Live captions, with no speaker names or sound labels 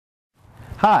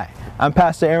Hi, I'm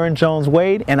Pastor Aaron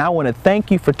Jones-Wade, and I want to thank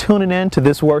you for tuning in to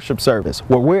this worship service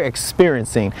where we're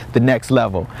experiencing the next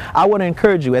level. I want to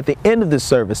encourage you at the end of this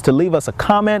service to leave us a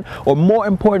comment, or more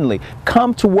importantly,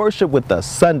 come to worship with us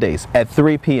Sundays at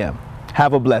 3 p.m.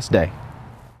 Have a blessed day.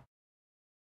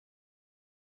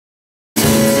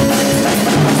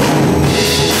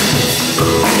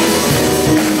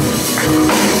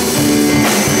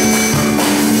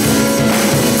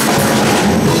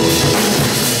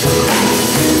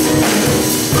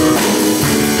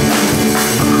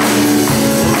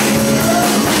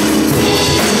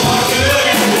 You are good.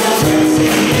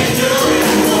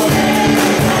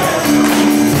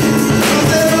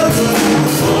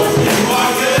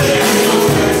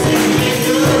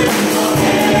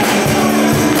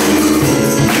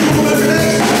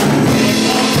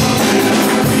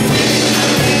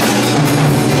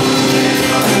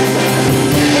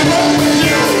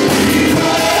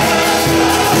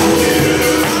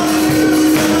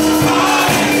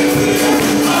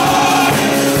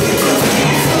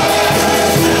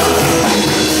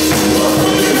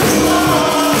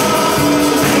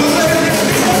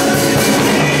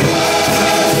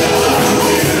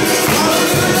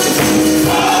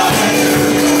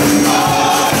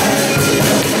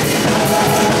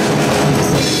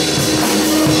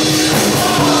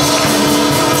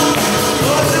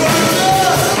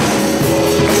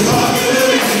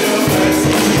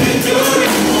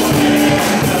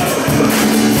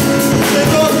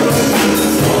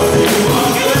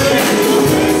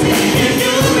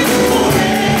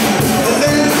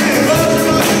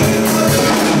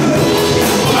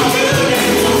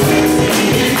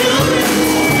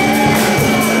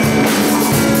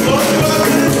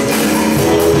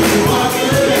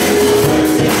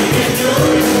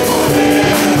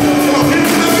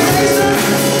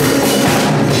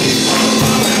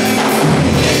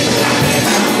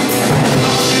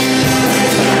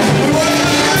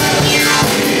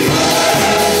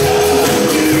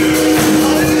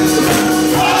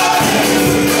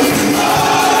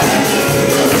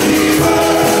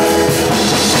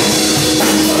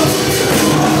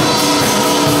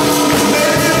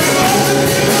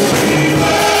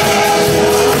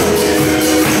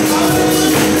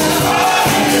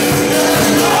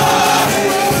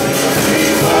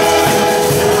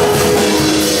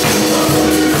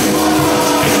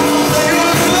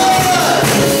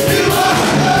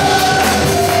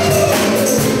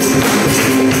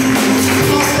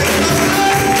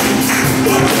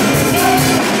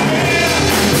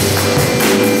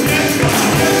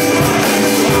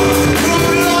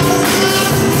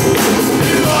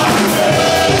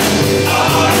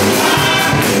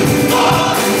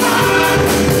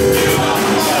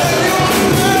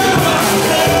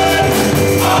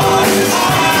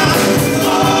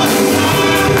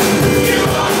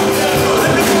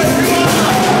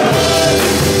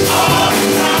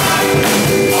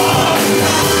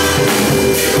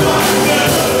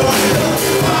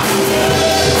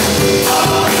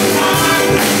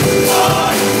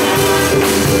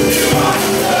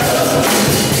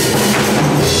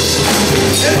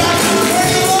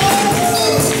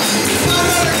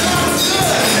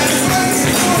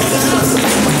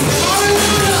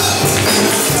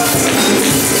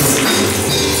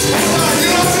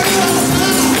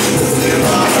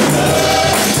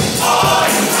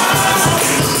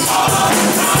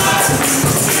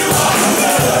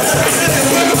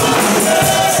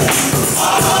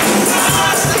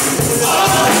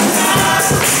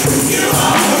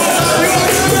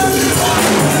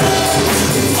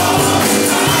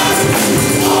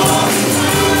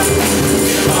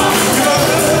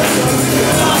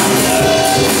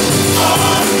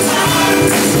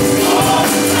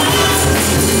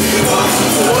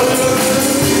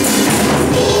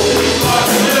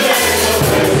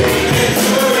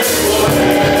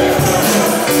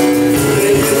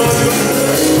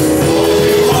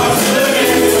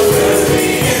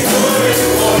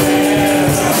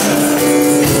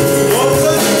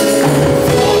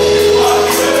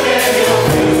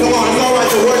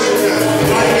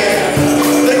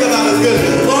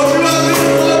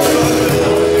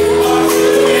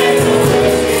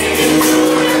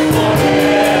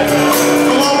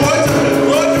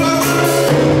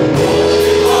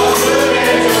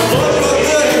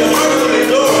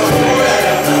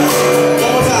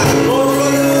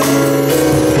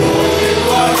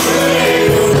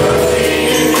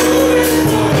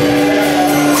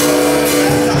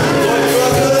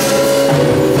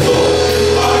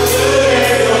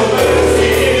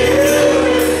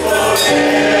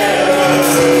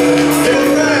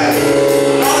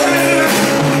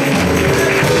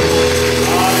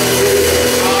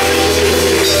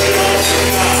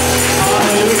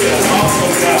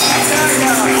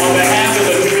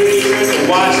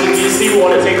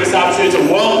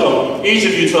 each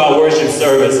of you to our worship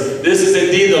service. This is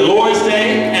indeed the Lord's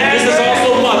Day, and this is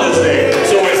also Mother's Day.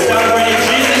 So we're celebrating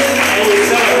Jesus, and we're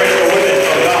celebrating the women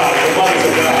of God, the mothers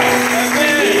of God.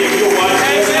 If you're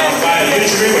watching us now via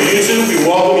Ustream or YouTube, we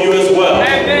welcome you as well.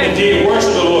 Indeed,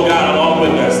 worship the Lord God along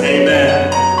with us.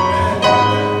 Amen.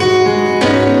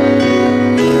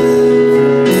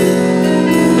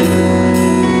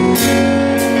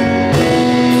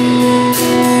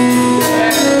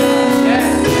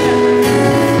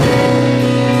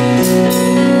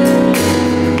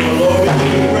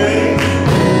 Praise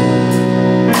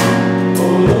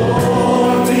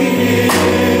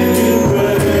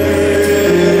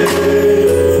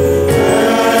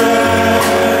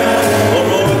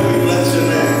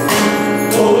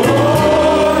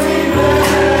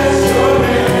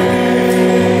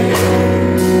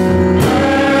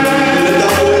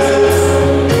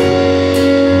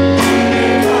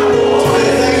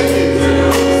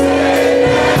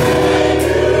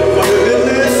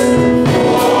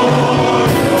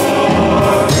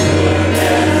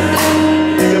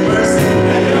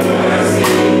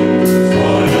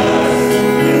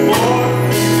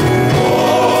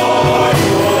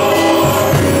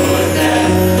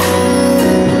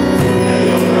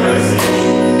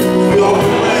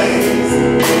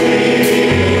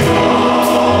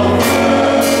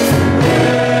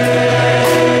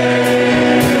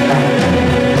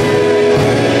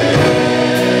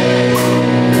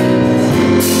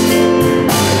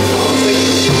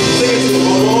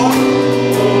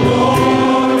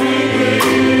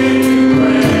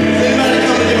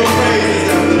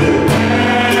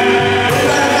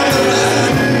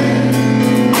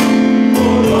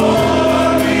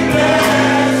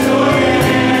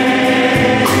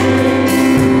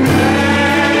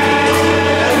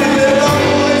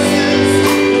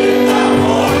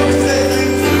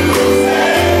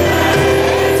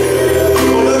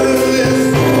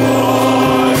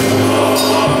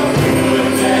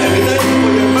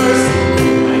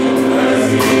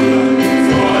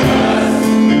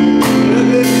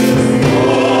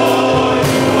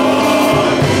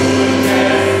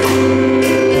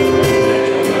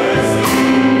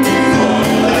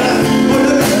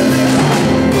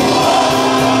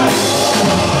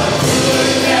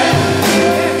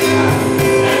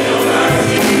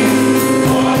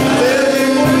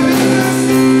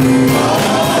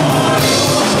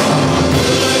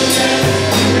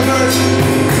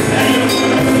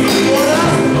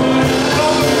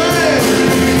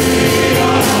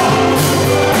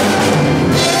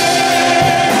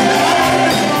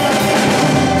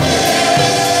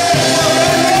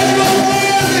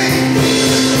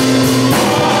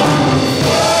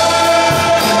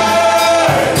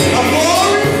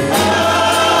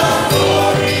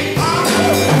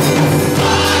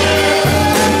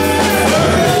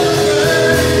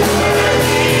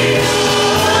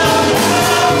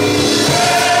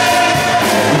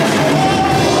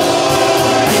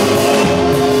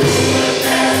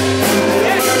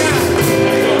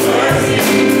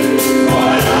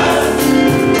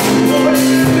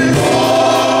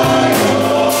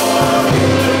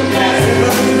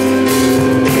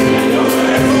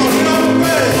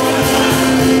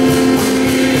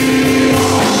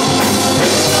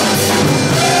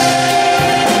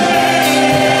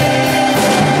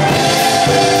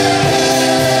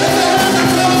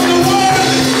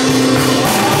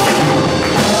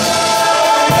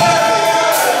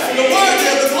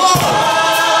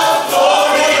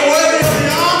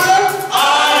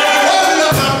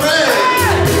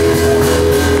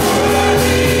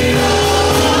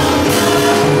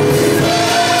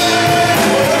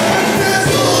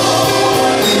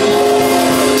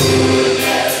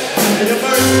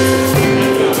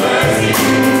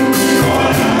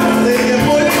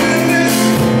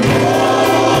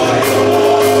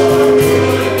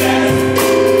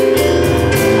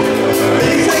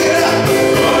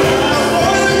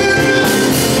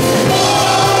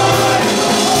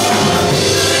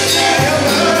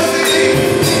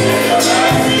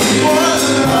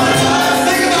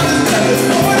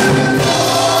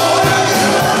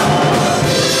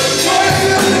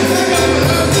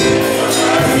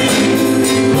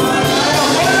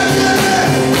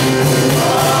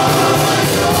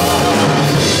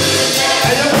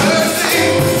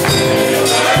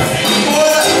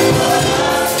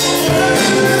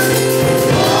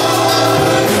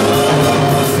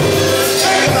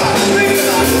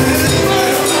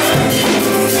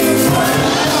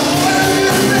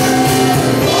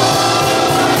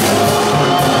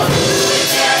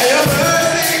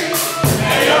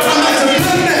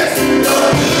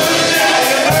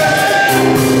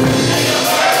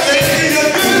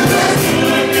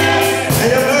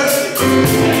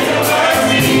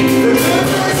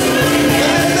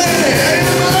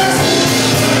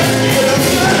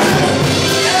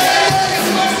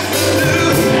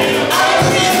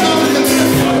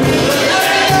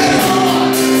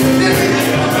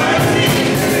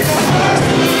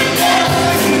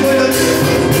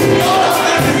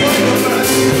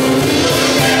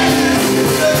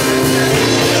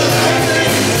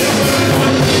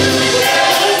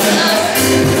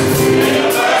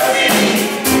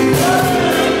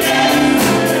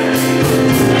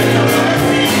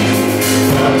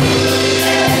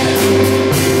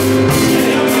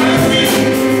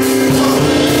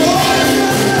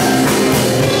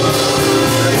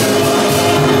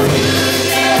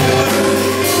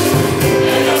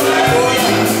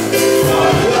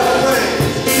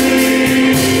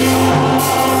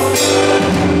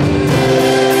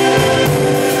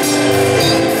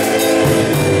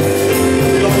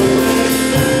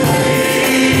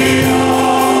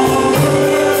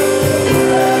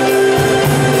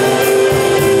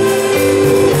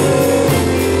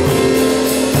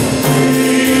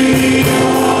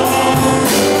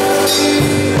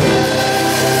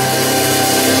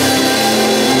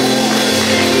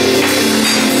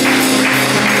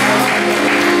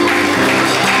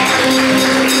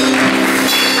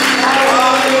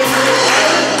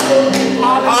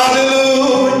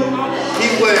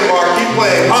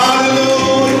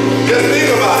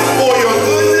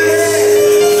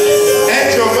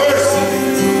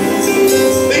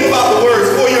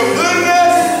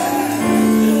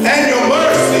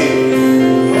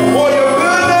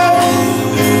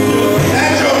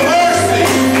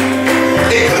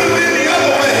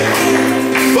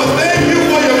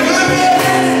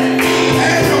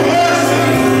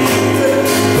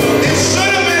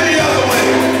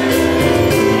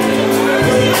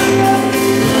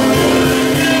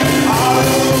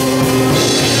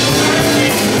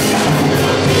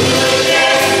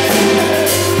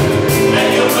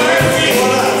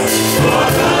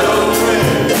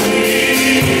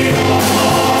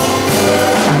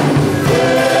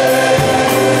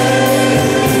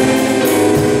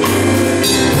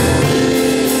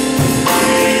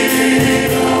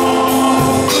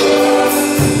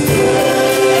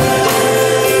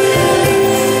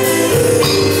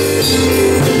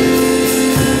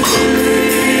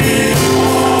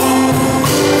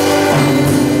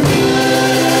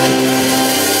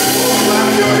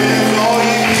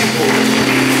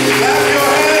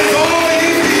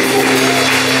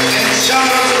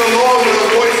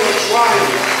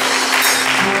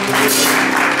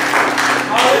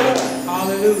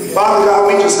Father God,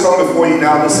 we just come before you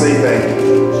now to say thank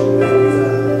you.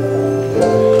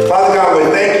 Father God,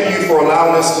 we're thanking you for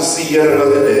allowing us to see yet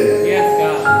another day. Yes,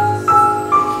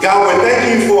 God. God, we're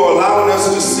thanking you for allowing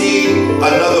us to see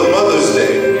another Mother's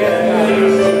Day. Yes,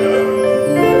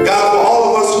 God, for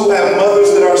all of us who have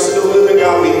mothers that are still living,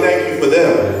 God, we thank you for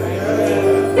them.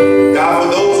 God, for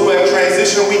those who have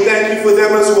transitioned, we thank you for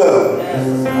them as well.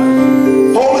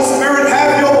 Holy Spirit,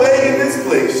 have your way in this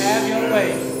place. have your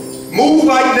way. Move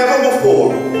like never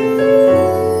before.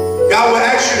 God will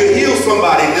ask you to heal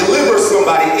somebody, deliver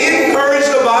somebody, encourage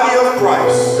the body of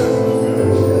Christ.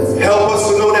 Help us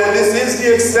to know that this is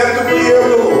the acceptable year of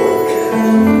the Lord.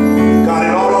 God,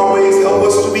 in all our ways, help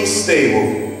us to be stable.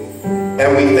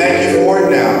 And we thank you for it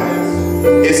now.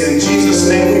 It's in Jesus'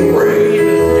 name we pray.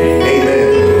 Amen.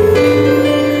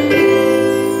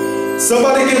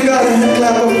 Somebody give God a hand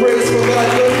clap of praise for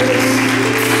God's goodness,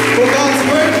 for God's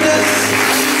greatness.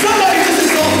 Somebody just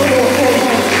exalt the Lord for a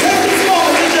moment. Take this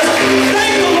moment and just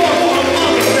thank the Lord for the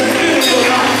mothers that's been in your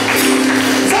life.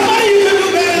 Somebody you can do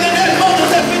better than that.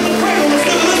 Mothers have been the cradle of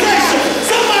civilization.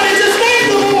 Somebody just thank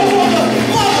the Lord for the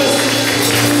mothers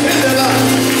in their life.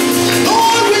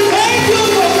 Lord, we thank you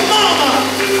for mama.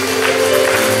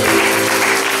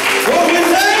 Lord, we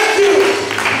thank you.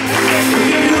 We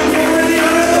give you the glory, the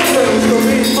honor, and the praise for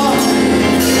being mama.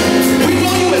 We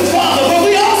know you as father, but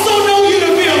we also know you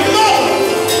to be a mother.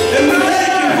 And we thank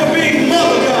you for being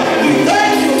mother, God. We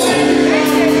thank you.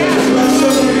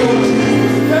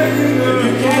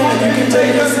 You can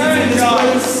take your seats in this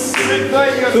place.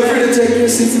 Feel free to take your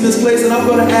seats in this place, and I'm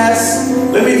going to ask,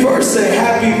 let me first say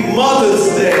Happy Mother's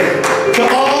Day to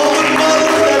all the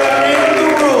mothers that are in the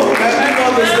room. Happy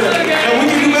Mother's Day. And we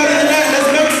can do better than that. Let's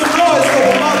make some noise for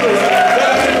the mothers that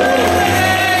are in the room.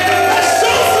 Let's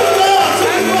show some love to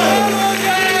the mothers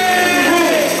in the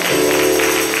room.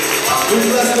 We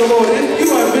bless the Lord. If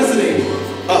you are visiting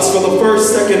us for the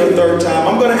first, second, or third time,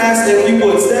 I'm going to ask that you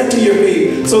would stand to your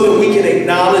feet so that we can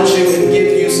acknowledge you and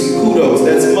give you some kudos.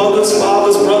 That's mothers,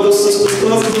 fathers, brothers, sisters,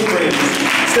 cousins, and friends.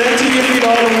 Stand to your feet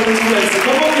all over this place.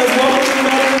 Come on, let's welcome you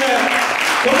better than that.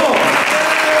 Come on.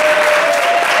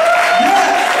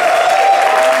 Yes.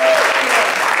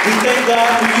 We thank God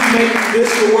for you making this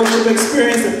your worship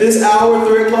experience at this hour,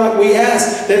 3 o'clock. I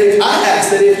ask that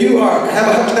if you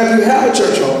have a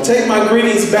church home, take my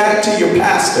greetings back to your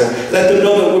pastor. Let them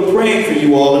know that we're praying for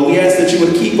you all, and we ask that you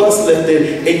would keep us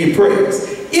lifted in your prayers.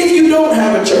 If you don't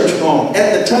have a church home,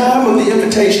 at the time of the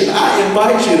invitation, I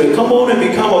invite you to come on and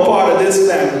become a part of this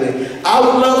family. I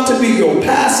would love to be your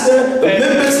pastor. The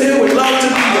members here would love to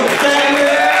be your family.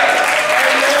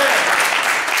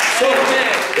 So,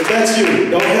 if that's you,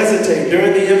 don't hesitate.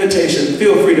 During the invitation,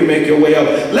 feel free to make your way up.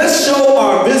 Let's show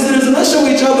our visitors and let's show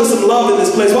each other some love in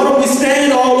this place. Why don't we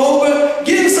stand all over?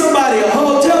 Give somebody a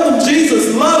hug. Tell them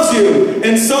Jesus loves you.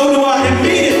 And so do I. And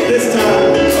mean it this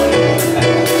time.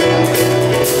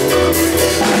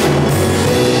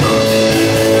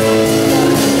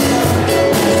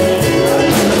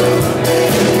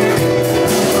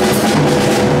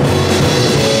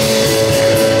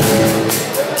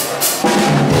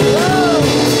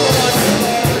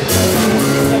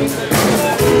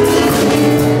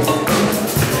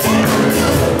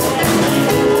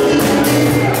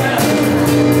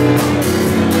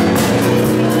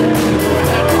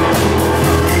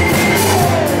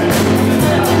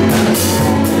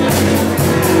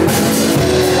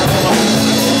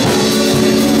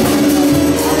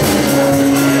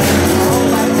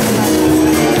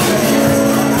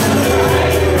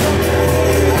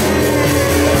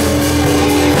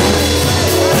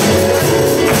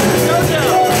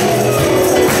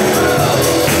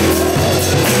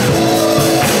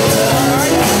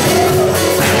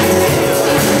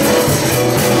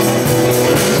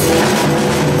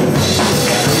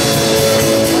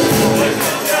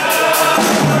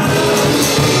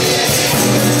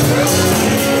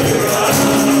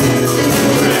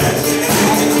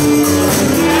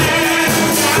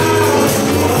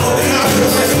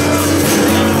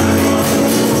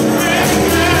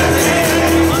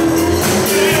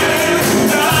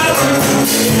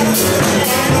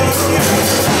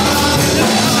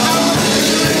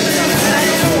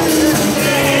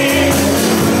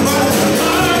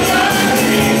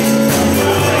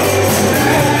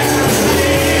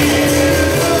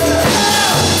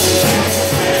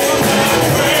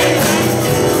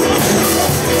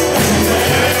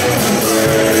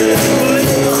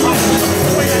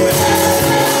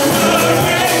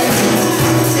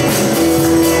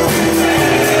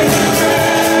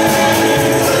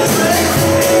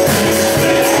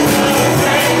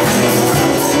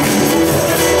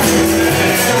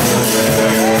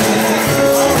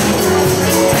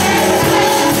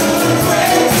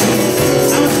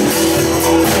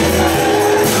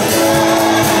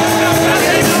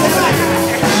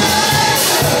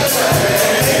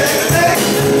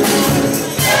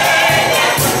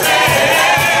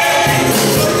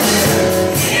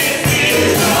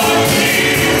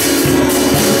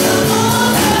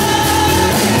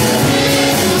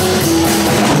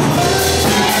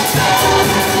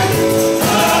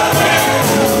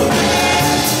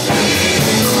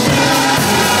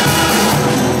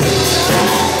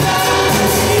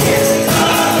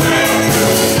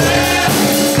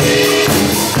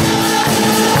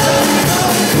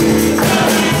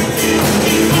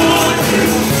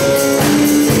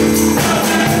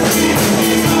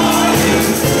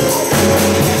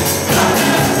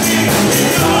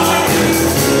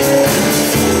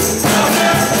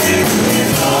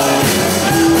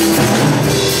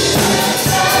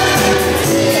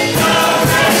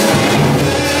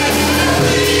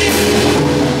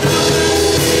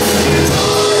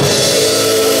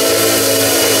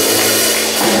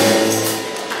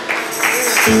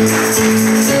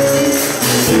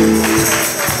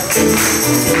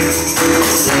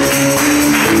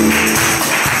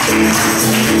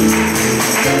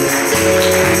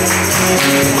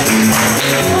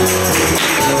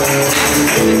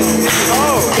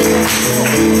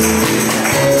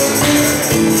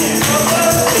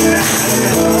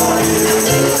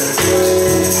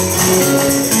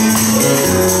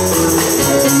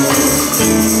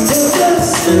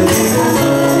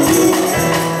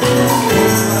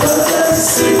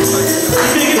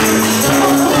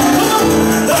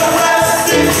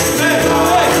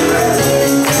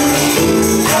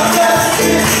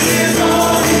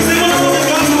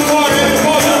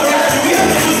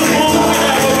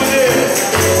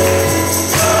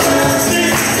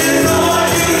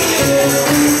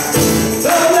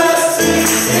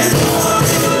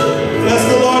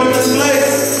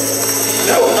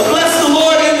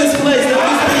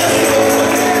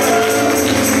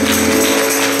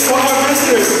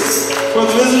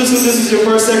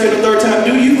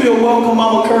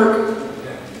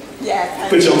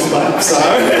 Put you on the spot, I'm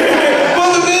sorry. For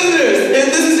the visitors,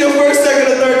 if this is your first,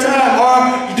 second, or third time,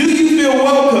 or do you feel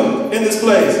welcome in this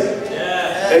place?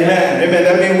 Yeah. Amen. Amen.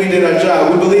 That means we did our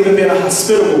job. We believe in being a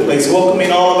hospitable place,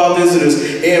 welcoming all of our visitors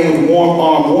in with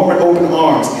warm and open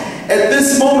arms. At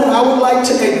this moment, I would like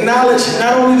to acknowledge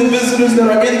not only the visitors that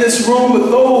are in this room,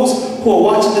 but those who are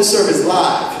watching this service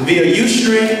live, via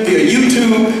Ustream, via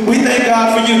YouTube. We thank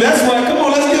God for you. That's right. Come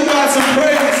on, let's give God some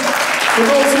praise for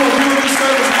those who are viewing this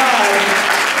service live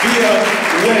via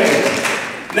web.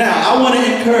 Now, I want to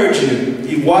encourage you.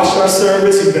 You've watched our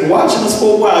service. You've been watching us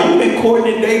for a while. You've been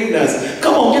courting and dating us.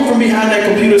 Come on, get from behind that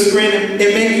computer screen and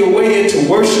make your way into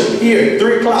worship here,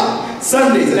 3 o'clock.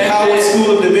 Sundays at Howard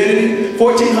School of Divinity,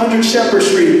 1400 Shepherd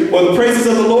Street, where the praises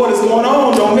of the Lord is going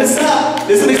on. Don't miss out.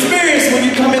 It's an experience when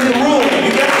you come in the room.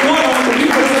 You got one on the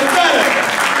people that are better.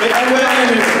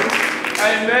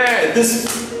 Amen. At this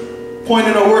point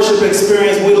in our worship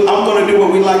experience, I'm going to do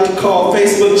what we like to call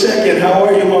Facebook check-in. How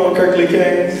are you, Mama Kirkley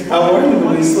King? How are you,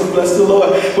 Lisa? Bless the Lord.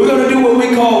 We're going to do what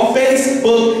we call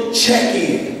Facebook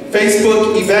check-in,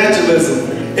 Facebook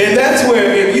evangelism. And that's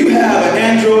where if you have an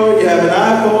Android, you have an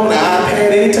iPhone, an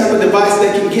iPad, any type of device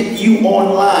that can get you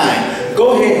online,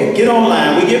 go ahead, get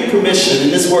online. We give permission in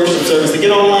this worship service to get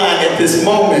online at this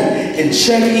moment and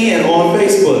check in on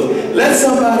Facebook. Let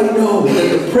somebody know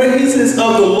that the praises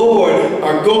of the Lord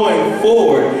are going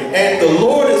forward and the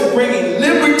Lord is bringing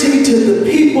liberty to the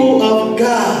people of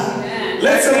God.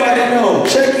 Let somebody know.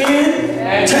 Check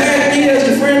in, tag me as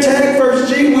your friend, tag First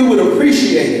G. We would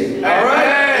appreciate it. All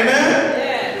right? Amen?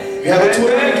 You have a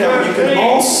Twitter account. You can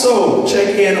also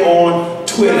check in on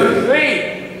Twitter.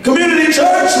 Community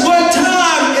Church, what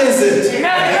time is it?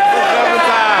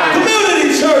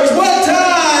 Community Church, what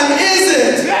time is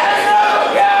it?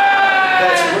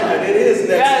 That's right, it is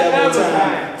next level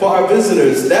time for our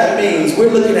visitors. That means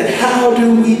we're looking at how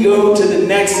do we go to the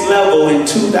next level in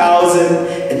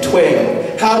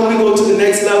 2012. How do we go to the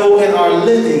next level in our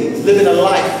living a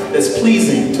life that's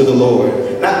pleasing to the Lord?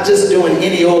 Not just doing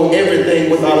any old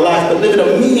everything with our life, but living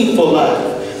a meaningful life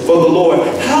for the Lord.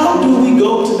 How do we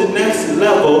go to the next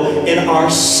level in our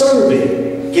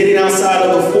serving, getting outside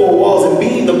of the four walls and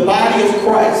being the body of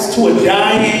Christ to a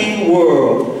dying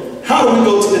world? How do we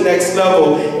go to the next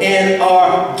level in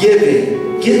our giving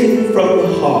from the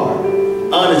heart,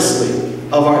 honestly,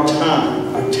 of our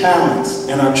time, our talents,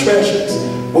 and our treasures?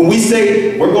 When we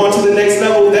say we're going to the next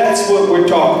level, that's what we're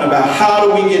talking about. How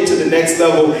do we get to the next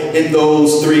level in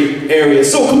those 3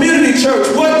 areas? So, Community Church,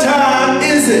 what time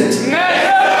is it?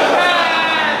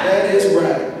 That is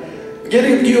right.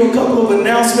 Getting you a couple of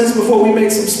announcements before we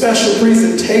make some special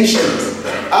presentations.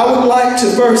 I would like to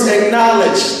first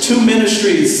acknowledge 2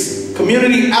 ministries,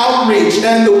 Community Outreach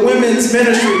and the Women's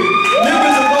Ministry.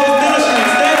 Members of both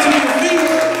ministries, stand to your feet.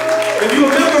 If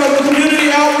you're a member of the Community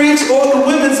Outreach or the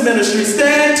Women's Ministry,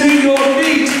 stand to your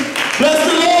feet. Bless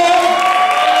the Lord.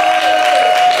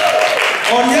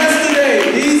 On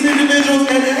yesterday, these individuals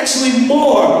and actually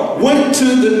more went to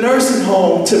the nursing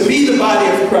home to be the body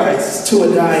of Christ to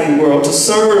a dying world, to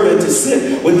serve and to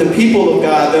sit with the people of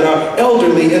God that are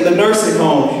elderly in the nursing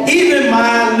home. Even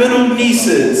my little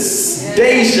nieces,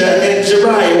 Deja and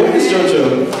Jariah. Where's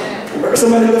JoJo?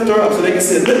 Somebody lift her up so they can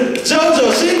sit.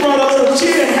 JoJo, she brought a little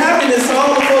cheer and happiness to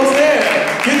all the folks there,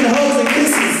 getting hugs and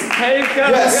kisses.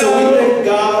 Yes, so we thank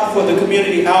God for the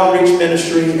Community Outreach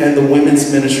Ministry and the Women's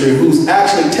Ministry, who's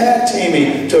actually tag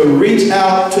teaming to reach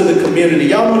out to the community.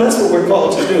 Y'all know that's what we're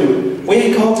called to do. We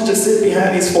ain't called to just sit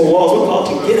behind these 4 walls. We're called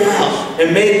to get out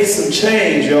and make some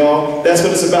change, y'all. That's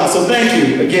what it's about. So thank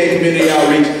you again, Community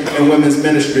Outreach and Women's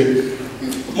Ministry.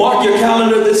 Mark your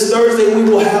calendar. This Thursday we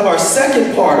will have our second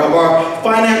second part of our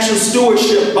financial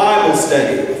stewardship Bible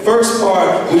study. The first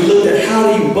part, we looked at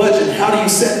how do you budget, how do you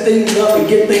set things up and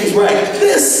get things right.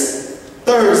 This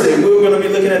Thursday, we're going to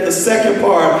be looking at the second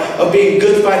part of being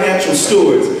good financial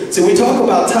stewards. See, we talk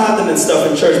about tithing and stuff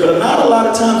in church, but not a lot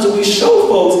of times do we show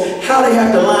folks how they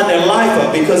have to line their life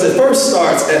up, because it first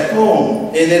starts at home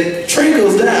and it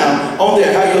trickles down on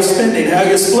there, how you're spending, how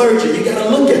you're splurging. You got to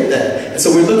look at that. And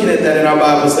so we're looking at that in our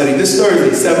Bible study this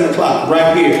Thursday, 7 o'clock,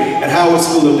 right here at Howard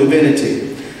School of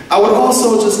Divinity. I would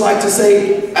also just like to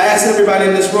say, I ask everybody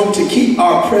in this room to keep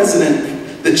our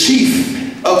president, the chief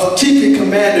and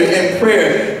commander, in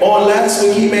prayer. On last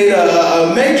week, he made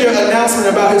a major announcement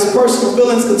about his personal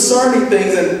feelings concerning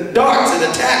things, and darts and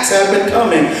attacks have been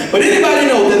coming. But anybody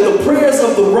know that the prayers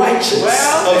of the righteous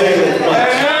avail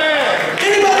much?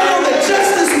 Anybody know that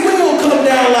justice will come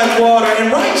down like water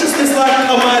and righteousness like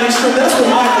a mighty stream? That's what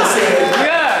Micah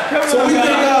said. So we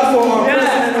thank God for our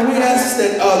president, and we ask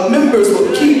that members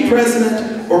will keep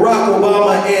President Barack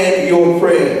Obama in your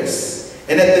prayers.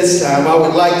 And at this time, I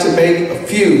would like to make a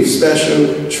few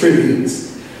special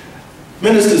tributes.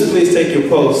 Ministers, please take your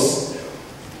posts.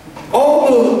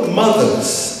 All the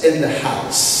mothers in the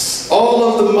house, all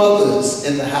of the mothers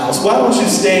in the house, why don't you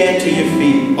stand to your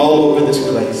feet all over this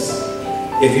place?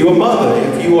 If you're a mother,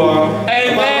 if you are a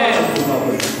biological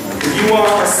mother, if you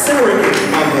are a surrogate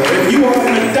mother, if you are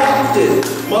an adopted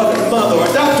mother or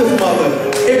adoptive mother,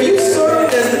 if you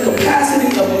serve as the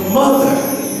capacity of a mother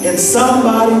in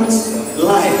somebody's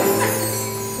life,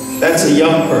 that's a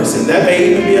young person. That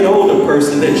may even be an older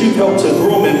person that you've helped to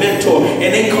groom and mentor,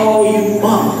 and they call you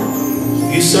mama.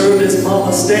 You serve as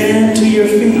mama. Stand to your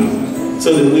feet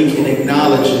so that we can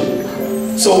acknowledge it.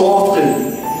 So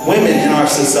often, women in our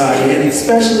society, and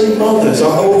especially mothers,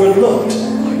 are overlooked.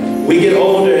 We get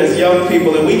older as young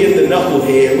people and we get the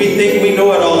knucklehead. We think we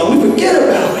know it all, and we forget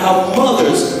about how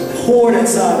mothers poured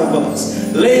inside of us.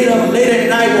 Late at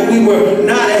night when we were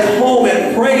not at home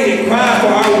and prayed and cried for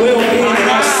our well-being and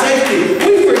our safety.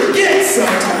 We forget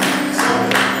sometimes.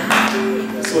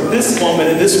 So at this moment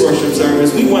in this worship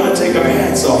service, we want to take our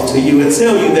hats off to you and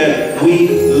tell you that we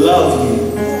love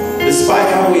you. Despite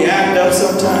how we act up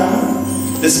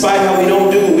sometimes, despite how we don't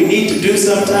do what we need to do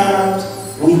sometimes,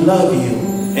 we love you.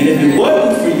 And if it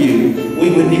wasn't for you, we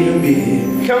wouldn't even be here.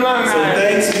 Come on, man. So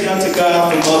thanks be unto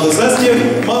God for mothers. Let's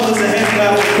give mothers a hand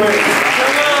clap of praise.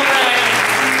 Come on, man.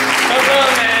 Come on,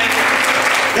 man.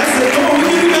 That's it. Come on, we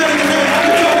give you that in the hand.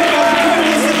 We talk about the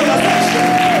privilege of election.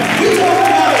 We talk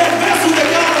about that vessel that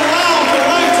God allowed for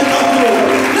life to come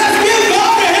through. Let's give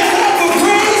God a hand clap of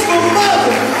praise for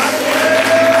mothers.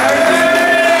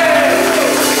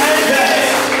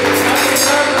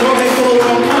 Go ahead, pull it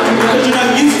on country, because you're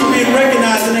not used to being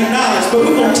recognized and acknowledged. But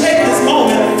we're going to take this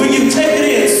moment for you. Take it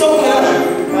in. Soak it up.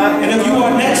 And if you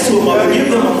are next to a mother, give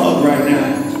them a hug right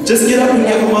now. Just get up and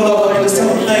give a mother a hug and just tell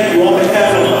them thank you on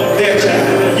behalf of their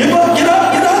child. Get up, get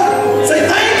up, get up. Say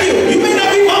thank you. You may not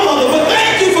be my mother, but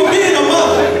thank you for being a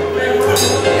mother.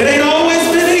 It ain't always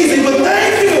been easy, but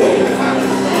thank you.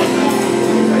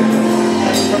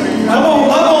 Come on,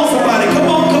 love on somebody. Come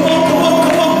on, come on, come on,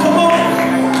 come on, come on.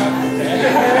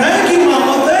 Thank you,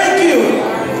 mama. Thank you.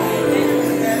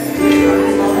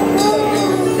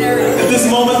 At this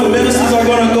moment, the ministers are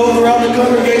going to go throughout the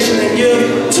congregation and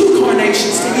give 2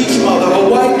 carnations to each mother, a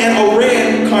white and a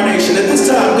red carnation. At this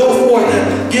time, go forth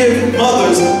and give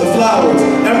mothers the flowers.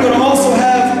 And I'm going to also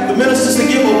have the ministers to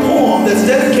give a poem that's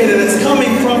dedicated, that's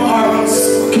coming from our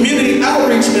community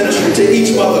outreach ministry to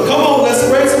each mother. Come on, let's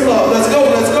spread some love. Let's go,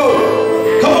 let's go.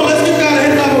 Come on, let's give God a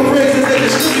hand clap of praise as they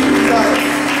distribute the flowers.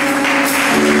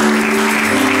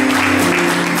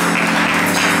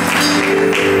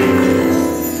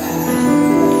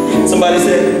 Somebody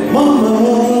said, Mama,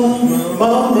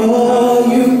 Mama,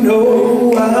 you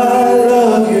know I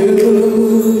love you.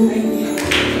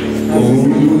 Ooh,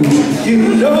 you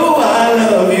know I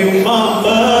love you,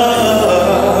 Mama.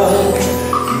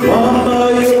 Mama,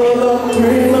 you're the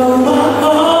cream of my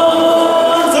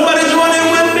heart. Somebody join in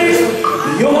with me.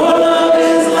 Your love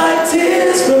is like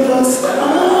tears from the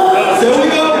sun. There we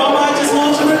go, Mama, I just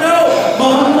want you to know.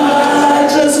 Mama, I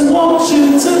just want you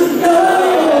to know.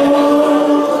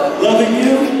 Loving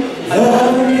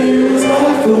you is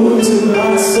like food to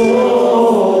my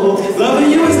soul. Loving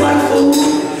you is like food.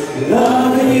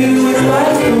 Loving you is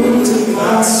like food to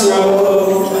my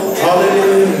soul.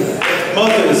 Hallelujah.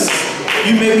 Mothers,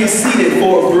 you may be seated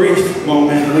for a brief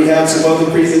moment. We have some other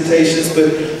presentations,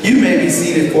 but you may be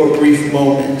seated for a brief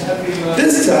moment.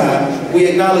 This time, we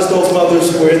acknowledge those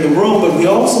mothers who are in the room, but we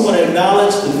also want to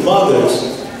acknowledge the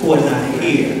mothers who are not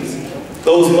here.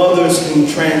 Those mothers who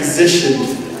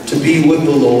transitioned to be with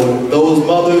the Lord. Those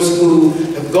mothers who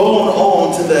have gone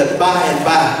by and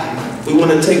by. We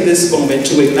want to take this moment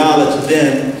to acknowledge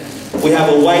them. We have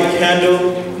a white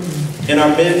candle in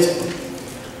our midst.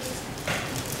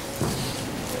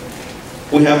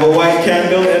 We have a white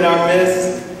candle in our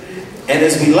midst. And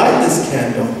as we light this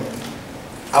candle,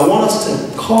 I want us to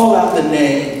call out the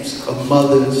names of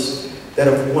mothers that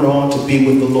have went on to be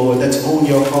with the Lord, that's on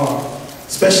your heart.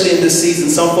 Especially in this season,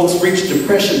 some folks reach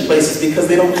depression places because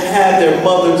they don't have their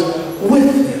mothers with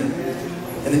them.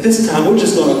 And at this time, we're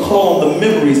just going to call on the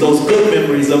memories, those good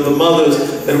memories of the mothers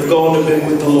that have gone to be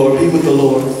with the Lord, be with the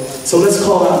Lord. So let's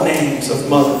call out names of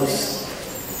mothers.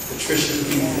 Patricia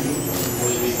Lee,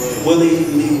 Willie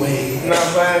Lee Wade.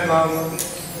 Not bad, Mama.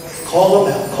 Call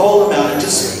them out, and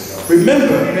just remember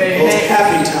those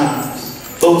happy times,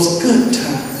 those good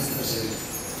times.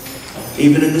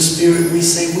 Even in the spirit, we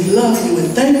say we love you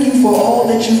and thank you for all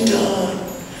that you've done.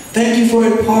 Thank you for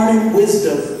imparting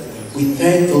wisdom. We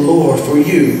thank the Lord for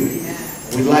you.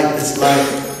 We light this light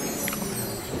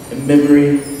in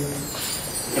memory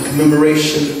and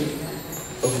commemoration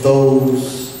of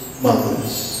those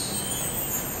mothers.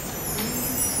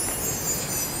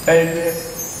 Amen.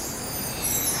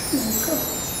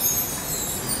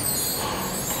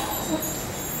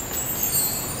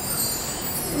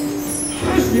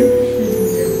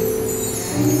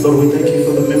 Lord, we thank you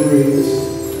for the memories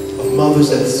of mothers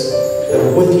that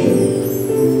are with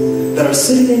you, that are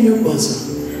sitting in your bosom.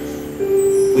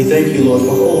 We thank you, Lord,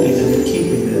 for holding them and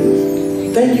keeping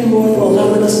them. Thank you, Lord, for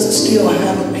allowing us to still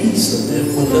have a piece of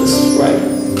them with us right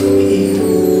here.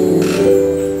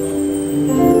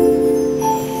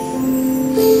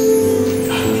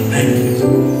 God, we thank you.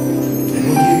 And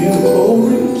we give you the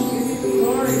glory,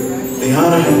 the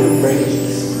honor, and the praise.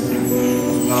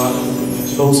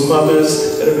 Those mothers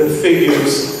that have been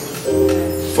figures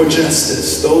for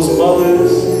justice, those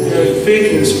mothers that are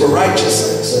figures for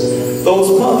righteousness,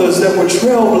 those mothers that were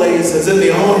trailblazers in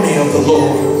the army of the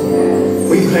Lord.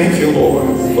 We thank you, Lord,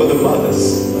 for the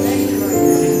mothers,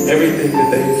 everything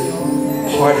that they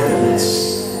imparted in us.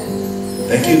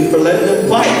 Thank you for letting them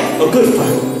fight a good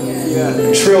fight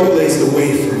and trailblaze the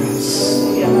way for us.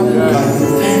 God, we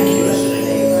thank you.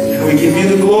 And we give you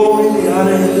the glory, the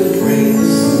honor, and the praise.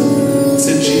 It's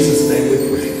in Jesus' name we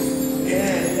pray.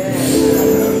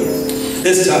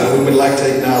 This time we would like to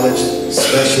acknowledge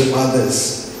special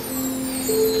mothers.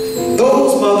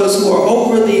 Those mothers who are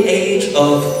over the age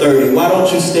of 30. Why don't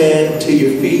you stand to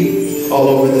your feet all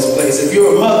over this place? If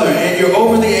you're a mother and you're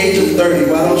over the age of 30,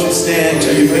 why don't you stand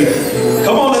to your feet?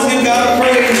 Come on, let's give God a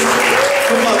praise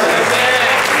for mothers.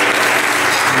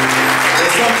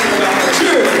 There's something about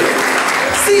maturity,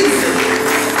 seasoned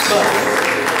mothers.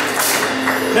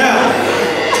 Now,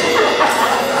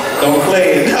 don't play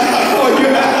it.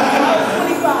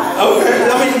 Okay,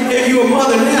 I mean, if you're a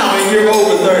mother now and you're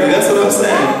over 30, that's what I'm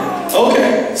saying.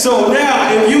 Okay, so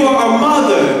now if you are a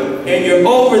mother and you're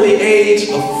over the age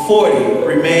of 40,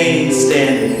 remain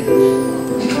standing.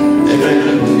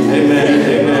 Amen, amen,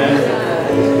 amen.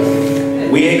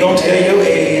 We ain't gonna tell your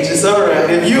age, it's all right.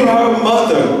 If you are a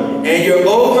mother and you're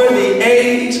over the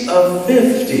age of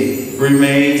 50,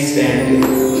 remain standing.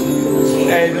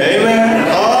 Amen. Amen.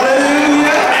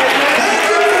 Hallelujah. Thank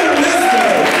you for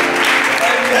wisdom.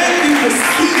 Thank you for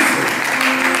season.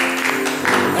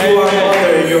 If you are a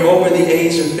mother and you're over the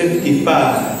age of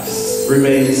 55,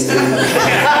 remain standing.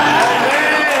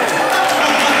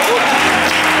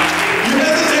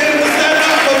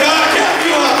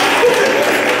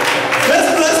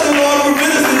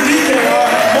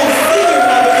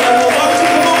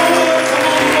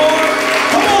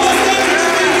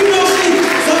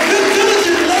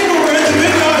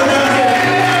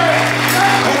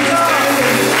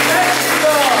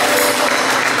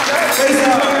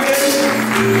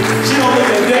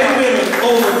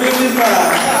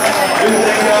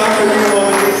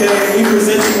 We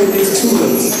present you with these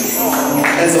tulips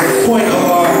as a point of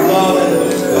our love and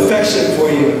affection for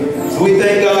you. So we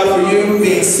thank God for you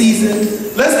being seasoned.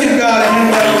 Let's give God a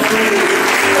hand clap of praise.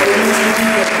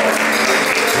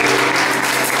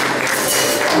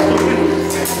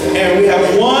 And we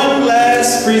have one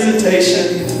last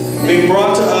presentation being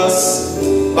brought to us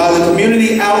by the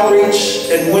Community Outreach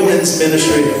and Women's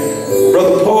Ministry.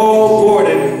 Brother Paul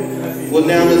Gordon will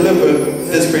now deliver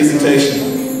this presentation.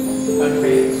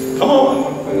 Come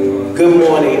on. Good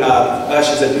morning,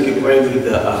 ushers. If you could bring me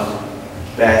the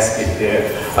basket there.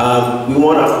 We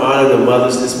want to honor the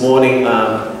mothers this morning.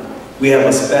 We have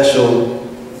a special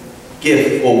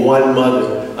gift for one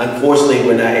mother. Unfortunately,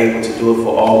 we're not able to do it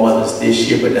for all mothers this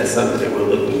year, but that's something that we're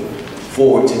looking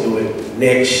forward to doing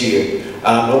next year.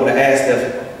 I want to ask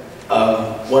that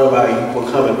one of our you will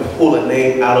come and pull a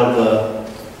name out of the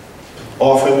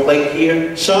offering plate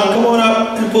here. Sean, come on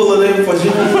up and pull it in for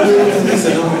you.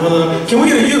 Can we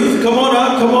get a youth? Come on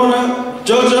up, come on up.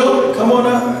 Jojo, come on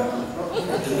up.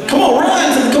 Come on,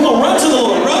 run to the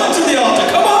Lord. Run to the altar.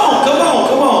 Come on, come on,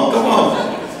 come on, come on.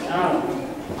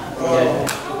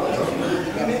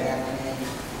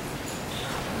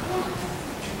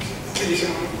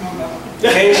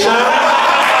 Hey, Sean.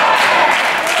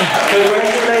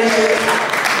 Congratulations.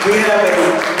 We have a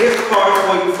gift card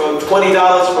for you from $20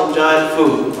 from John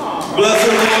Food. Bless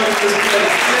the Lord for this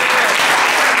place.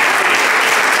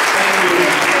 Thank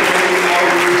you.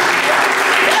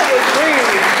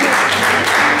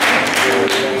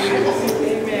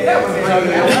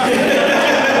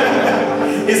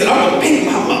 He said, I'm going to beat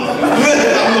my mother.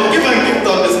 I'm going to give my gift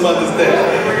on this Mother's Day.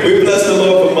 We bless the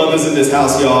Lord for mothers in this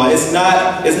house, y'all. It's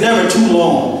never too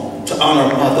long to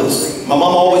honor mothers. My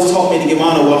mom always taught me to give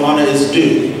honor where honor is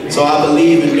due. So I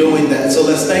believe in doing that. So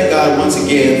let's thank God once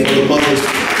again for the mothers.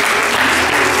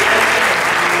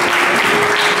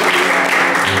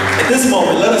 At this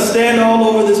moment, let us stand all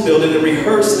over this building and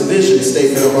rehearse the vision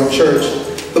statement of our church.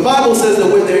 The Bible says that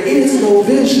where there is no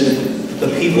vision, the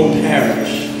people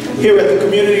perish. Here at the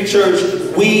community church,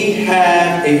 we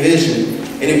have a vision.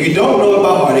 And if you don't know it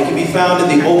by heart, it can be found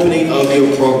in the opening of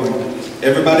your program.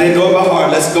 Everybody know it by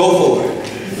heart. Let's go for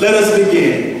it. Let us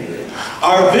begin.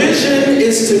 Our vision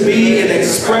is to be an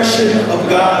expression of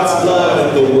God's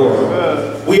love in the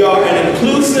world. We are an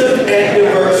inclusive and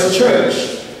diverse church,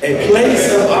 a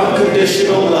place of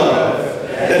unconditional love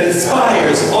that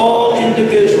inspires all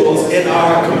individuals in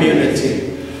our community.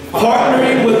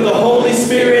 Partnering with the Holy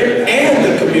Spirit and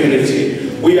the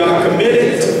community, we are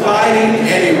committed to fighting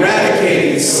and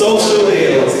eradicating social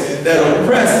ills that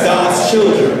oppress God's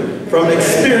children from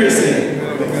experiencing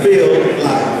fulfilled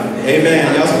life.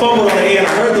 Amen. Y'all fumbled on the end. I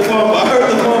heard the fumble. I heard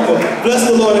the fumble. Bless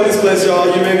the Lord in this place, y'all.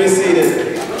 You may be seated.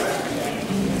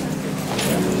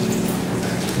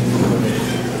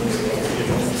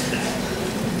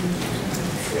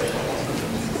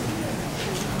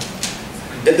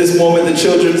 At this moment, the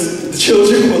children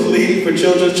was leading for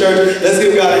Children's Church. Let's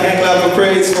give God a hand clap of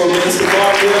praise for Minister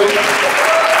Barfield.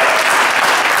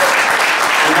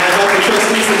 And I invite the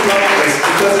trustees to come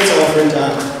because it's offering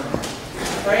time.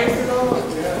 Praise the Lord.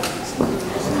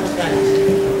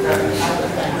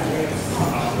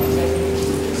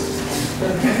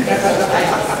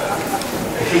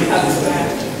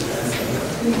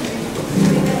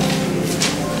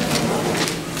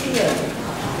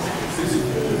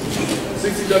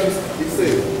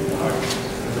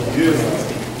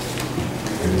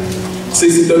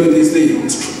 60 WDC,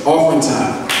 it's offering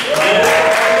time.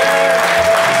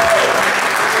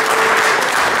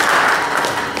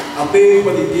 Our theme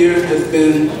for the year has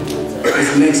been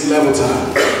this next level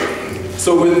time.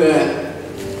 So with that,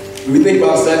 when we think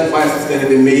about sacrifices that have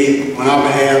been made on our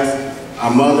behalf,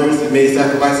 our mothers have made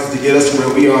sacrifices to get us to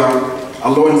where we are.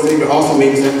 Our Lord and Savior also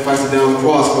made sacrifices down the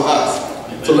cross for us.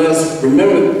 So let us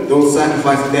remember those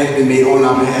sacrifices that have been made on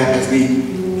our behalf as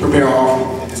we prepare our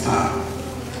offering at this time.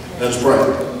 Let us pray.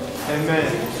 Amen.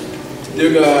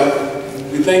 Dear God,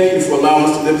 we thank you for allowing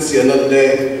us to live to see another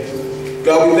day.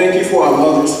 God, we thank you for our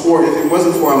mothers, for if it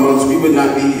wasn't for our mothers, we would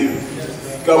not be here.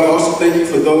 God, we also thank you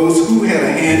for those who had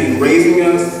a hand in raising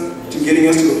us, to getting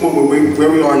us to the point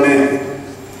where we are now.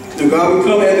 And God, we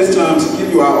come at this time to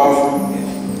give you our offering.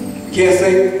 We can't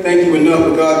say thank you enough,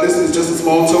 but God, this is just a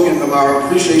small token of our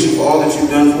appreciation for all that you've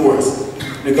done for us.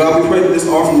 And God, we pray that this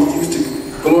offering is used to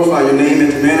glorify your name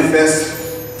and to manifest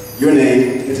your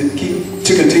name and to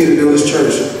continue to build this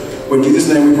church. For in Jesus'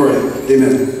 name we pray.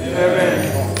 Amen.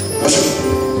 Amen. Usher.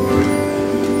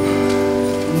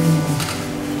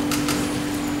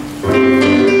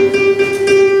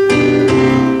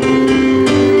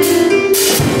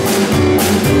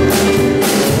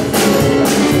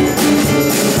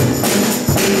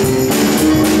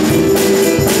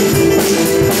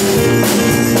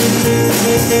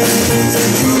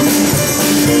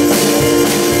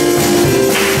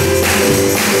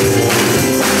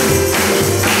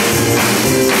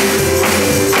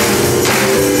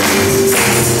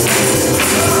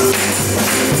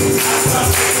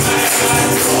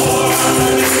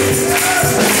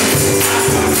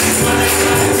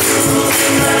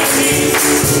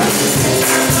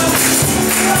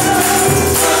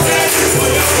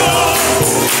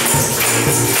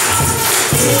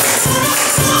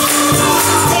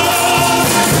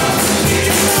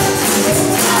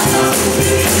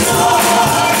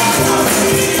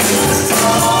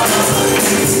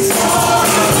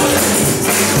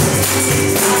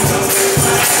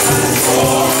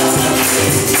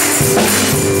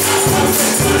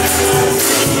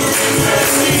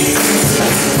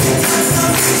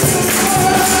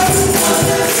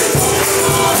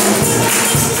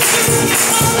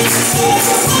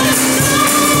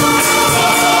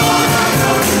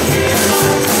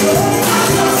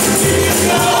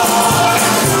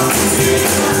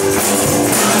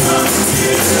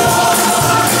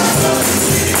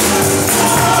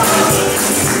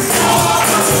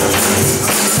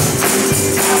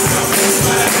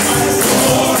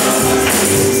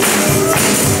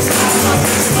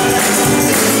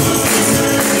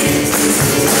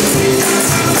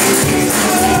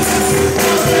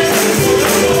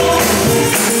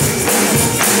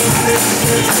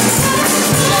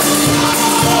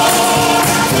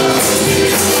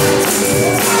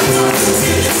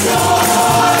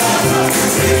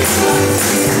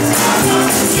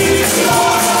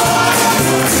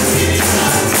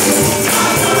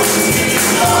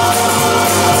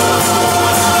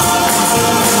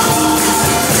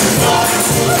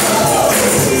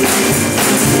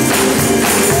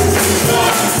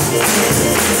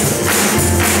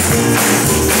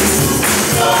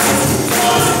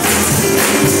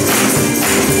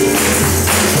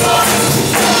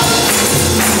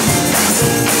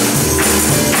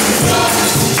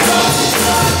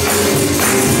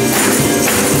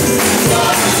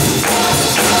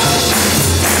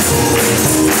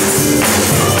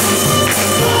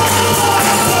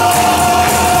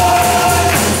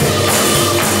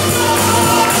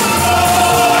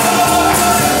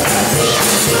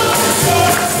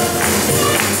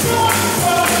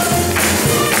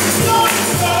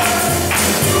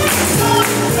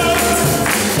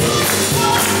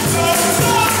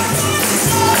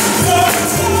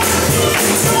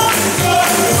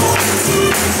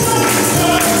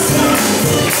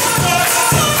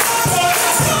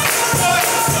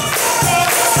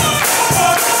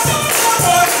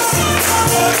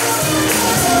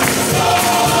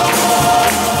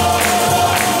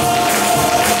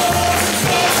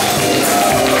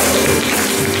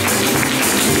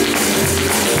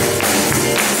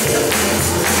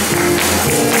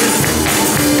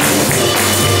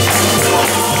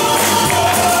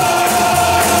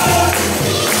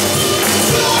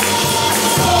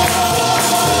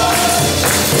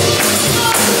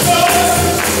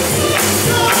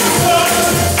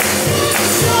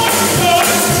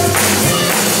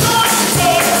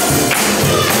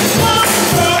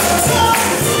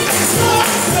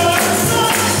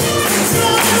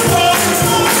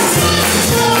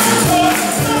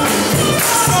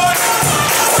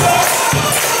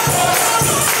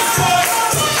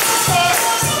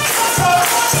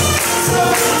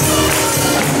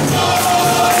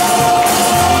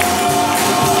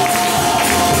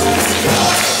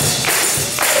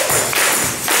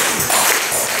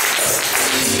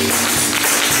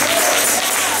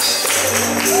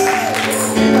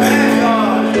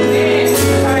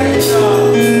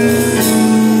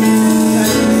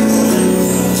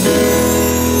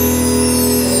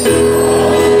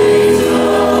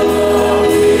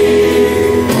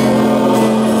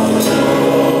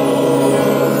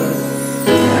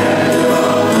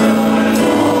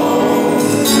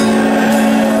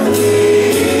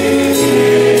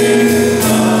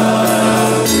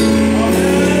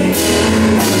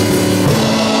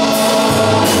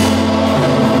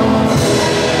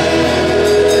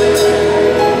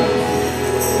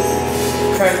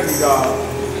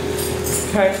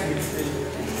 Thank you,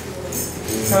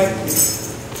 Jesus. Thank you.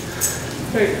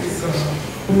 Thank you, God.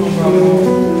 For my mom.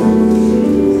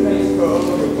 Thank you for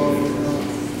all your mom.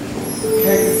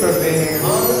 Thank you for being here.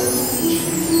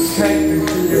 Thank you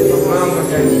for your mama.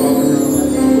 Thank you.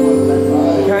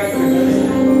 Thank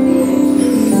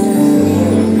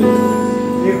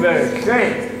you. You better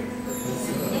drink.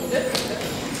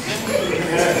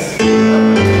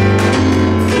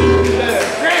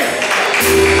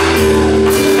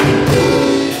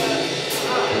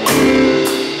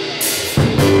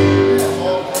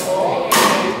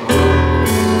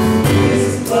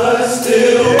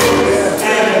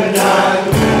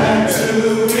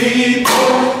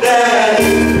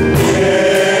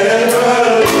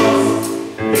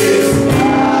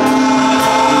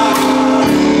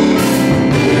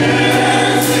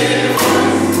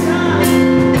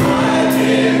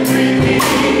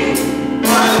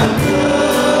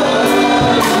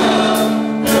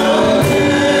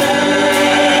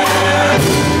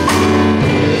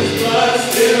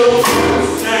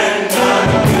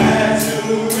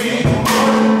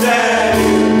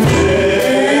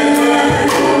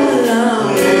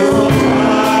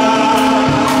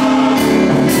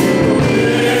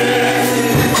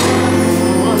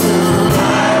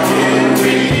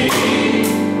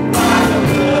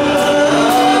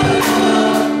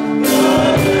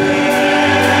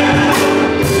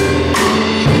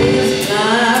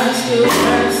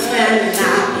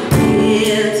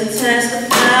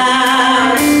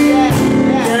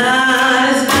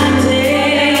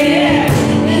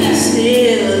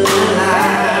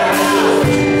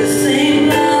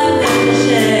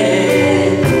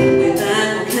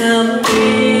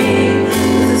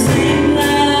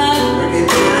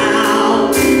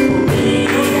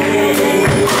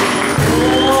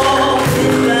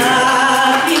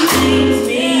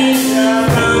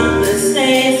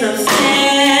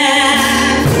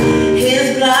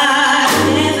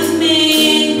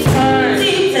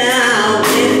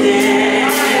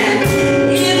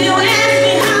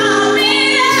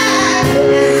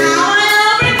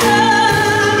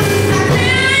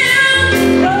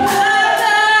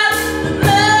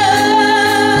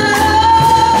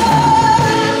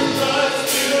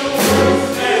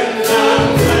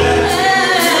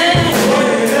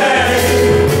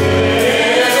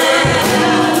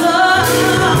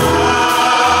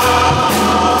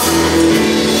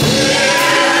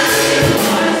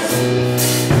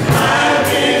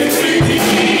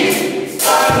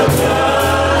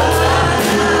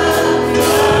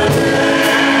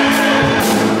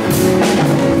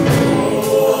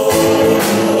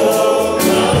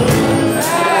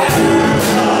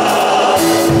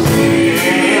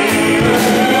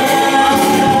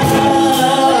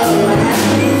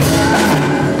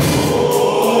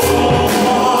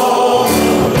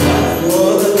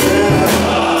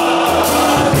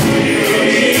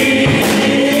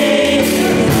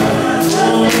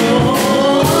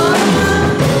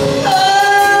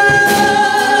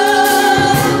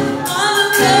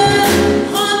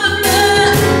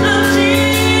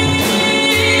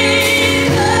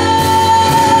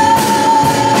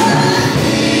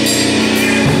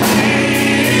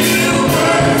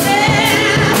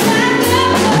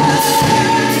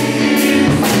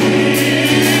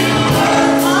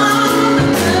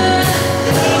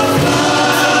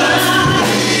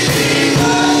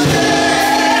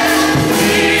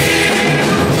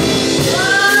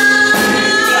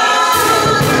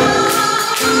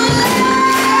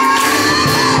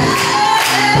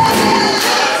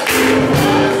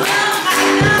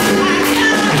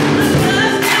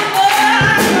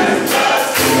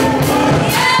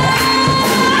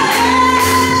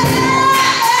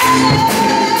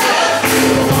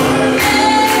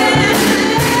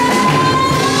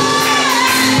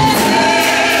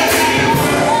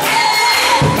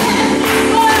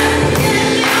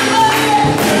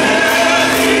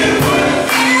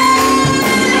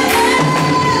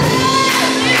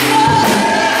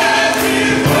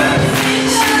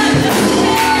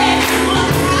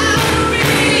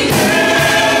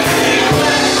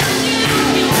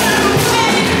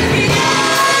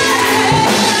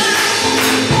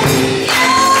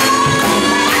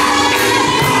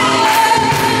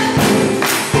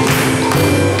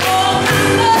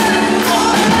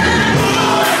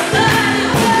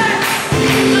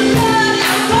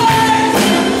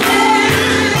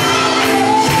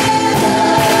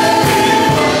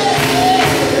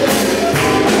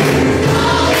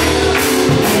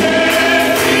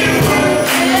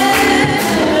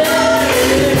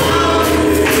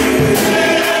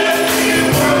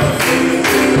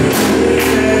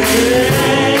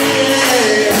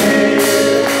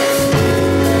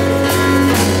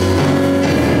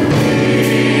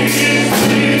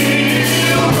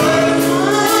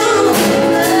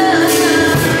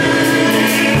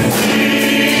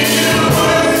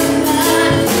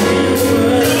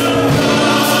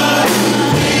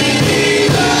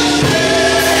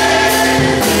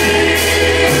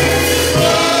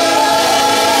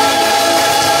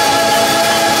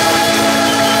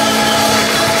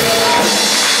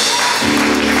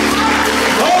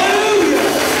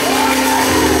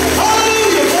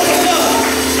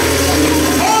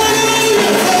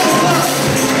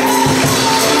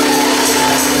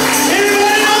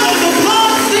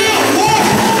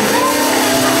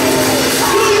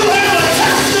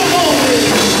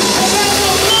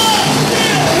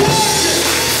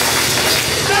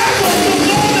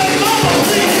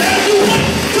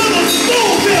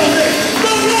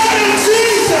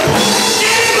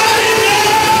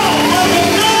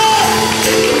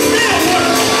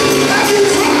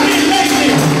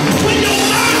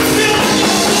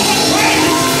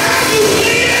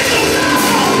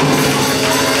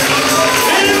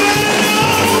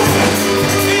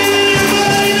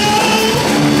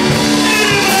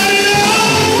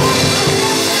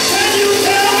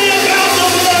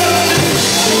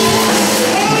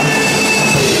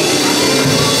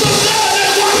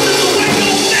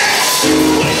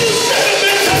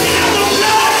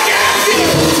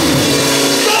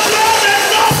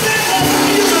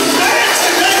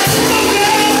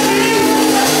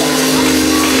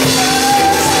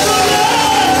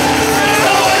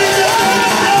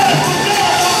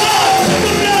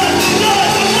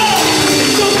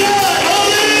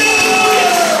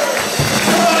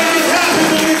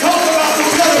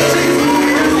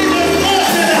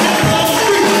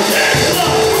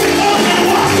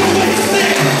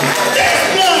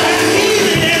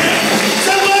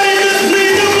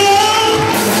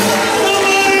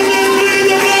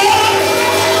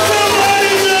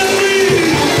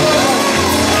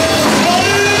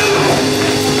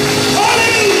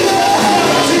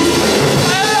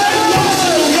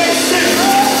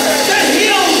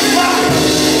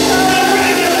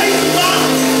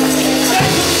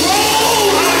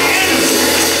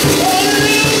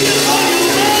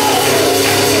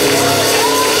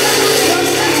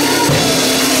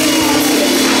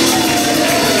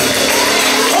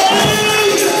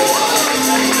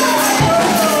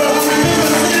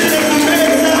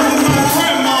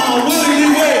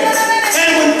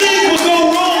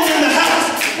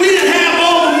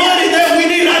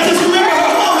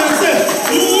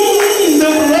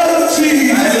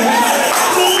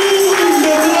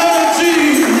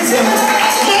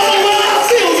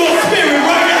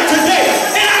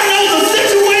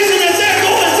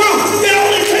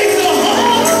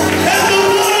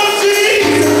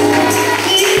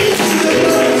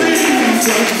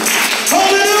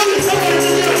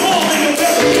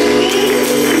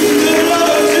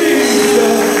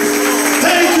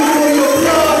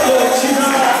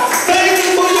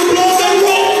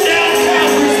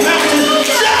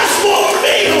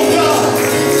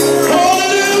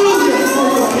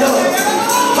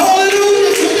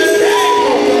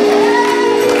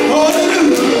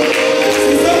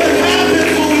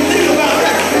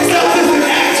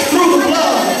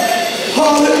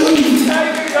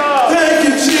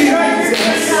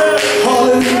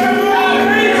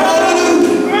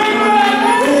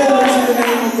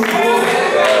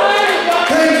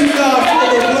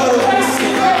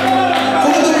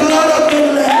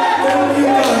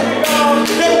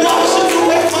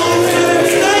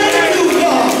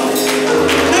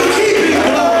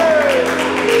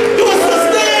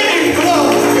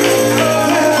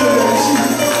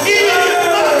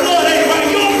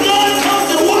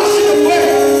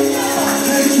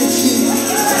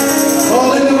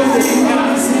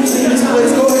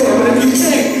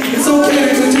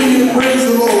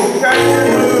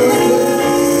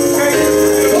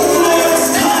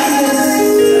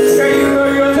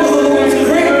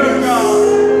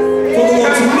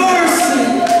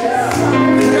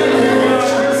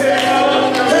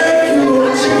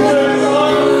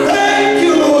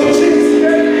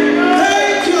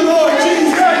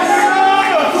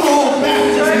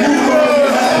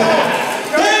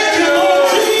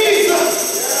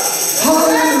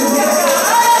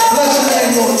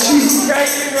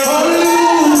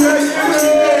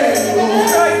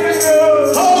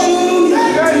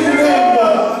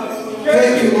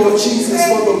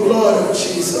 blood of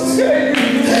Jesus. Thank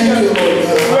you, Lord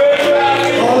God.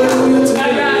 Hallelujah to your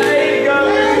name.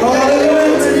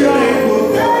 Hallelujah to your name, Lord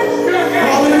God.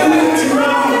 Hallelujah to your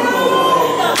name,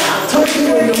 Lord God. Touch me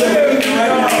where you're living right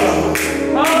now, God.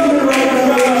 Even right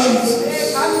now, Lord Jesus.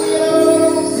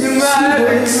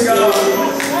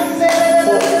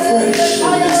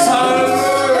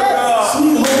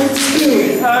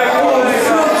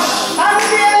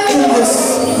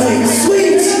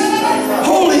 Sweet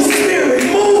Holy Spirit,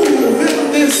 move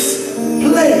in this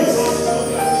place.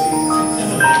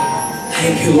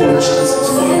 Thank you, Lord Jesus,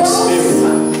 for your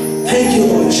spirit. Thank you,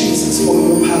 Lord Jesus, for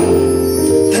your power.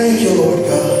 Thank you, Lord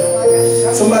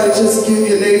God. Somebody just give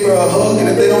your neighbor a hug, and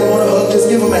if they don't want a hug, just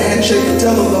give them a handshake and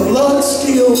tell them the blood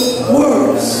still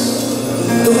works.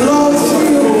 The blood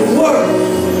still works.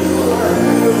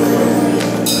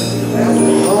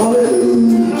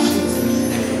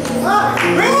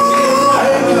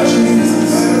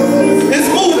 It's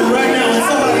moving right now in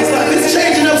somebody's life. It's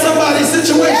changing up somebody's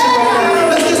situation right now.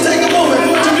 Let's just take a moment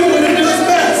to do what it does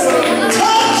best.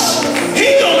 Touch,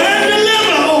 heal, and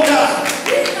deliver, oh God.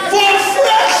 For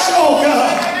fresh, oh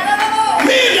God.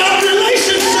 Mend our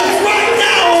relationships right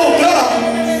now, oh God.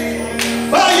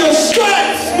 By your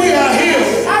stripes we are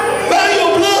healed. By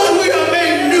your blood we are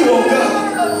made new, oh God.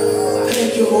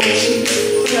 Thank you, Lord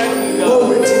Jesus.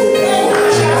 Glory to you.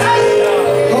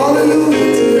 Hallelujah.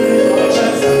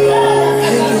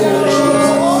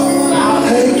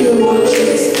 Thank you, Lord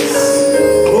Jesus.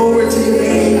 Glory to your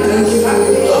name. Thank you for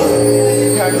your love.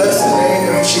 Bless the name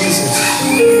of Jesus.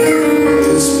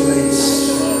 This place.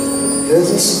 There's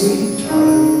a sweet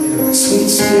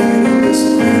spirit in this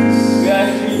place.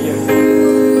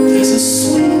 There's a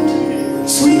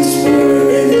sweet spirit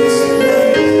in this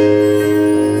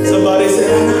place. Somebody said,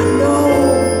 and I know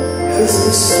it's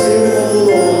the Spirit of the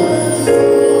Lord.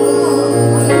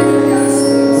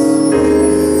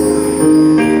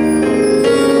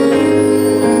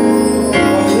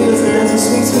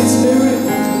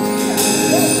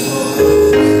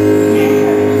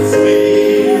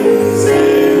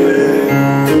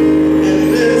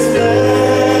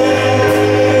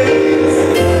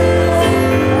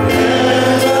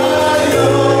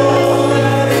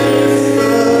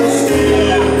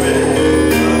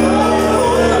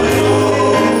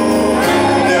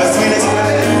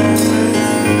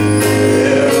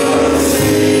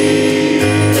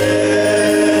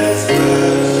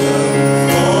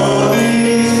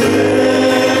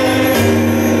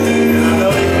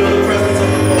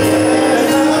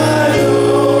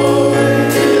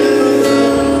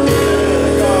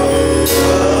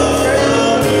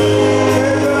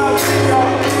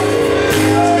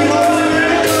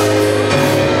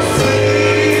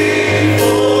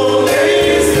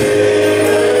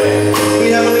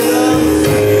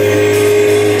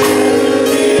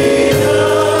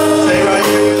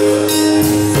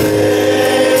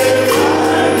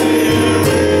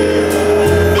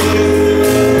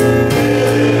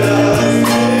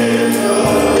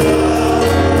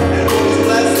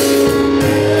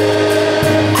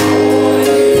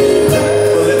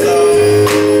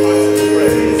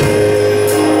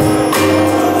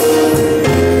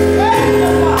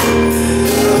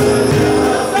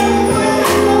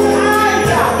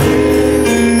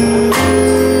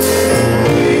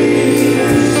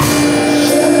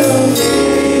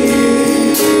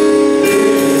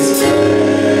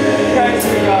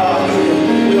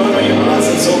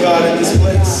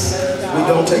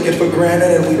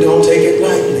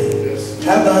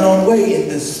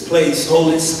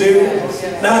 Holy Spirit,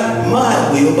 not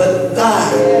my will, but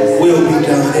thy will be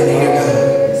done in here,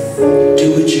 God. Do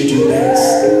what you do best.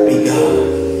 Be God.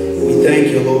 We thank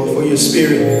you, Lord, for your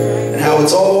spirit and how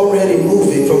it's already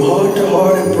moving from heart to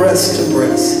heart and breast to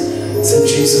breast. It's in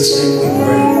Jesus' name we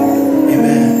pray.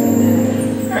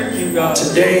 Amen. Thank you, God.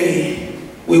 Today,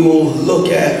 we will look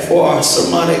at, for our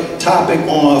sermonic topic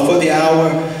for the hour,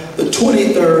 the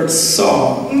 23rd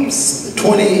Psalms. The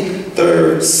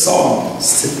 23rd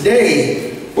Psalms. Today,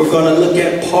 we're going to look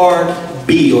at part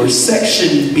B, or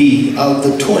section B, of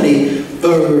the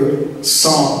 23rd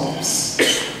Psalms.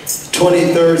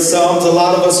 23rd Psalms, a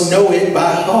lot of us know it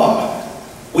by heart.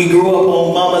 We grew up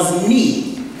on Mama's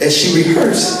knee as she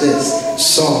rehearsed this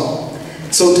psalm.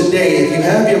 So today, if you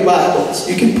have your Bibles,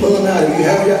 you can pull them out. If you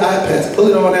have your iPads, pull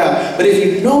it on out. But if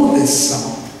you know this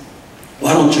psalm,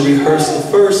 why don't you rehearse the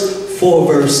first 4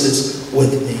 verses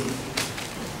with me?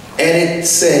 And it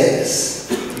says,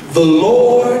 "The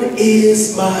Lord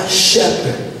is my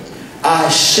shepherd, I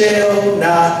shall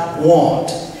not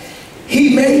want.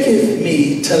 He maketh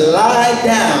me to lie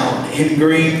down in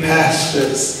green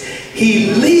pastures.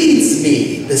 He leads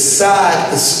me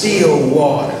beside the still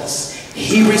waters.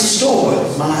 He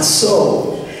restored my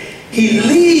soul. He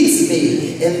leads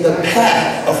me in the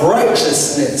path of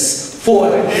righteousness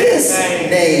for his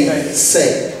name's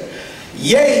sake.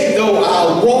 Yea, though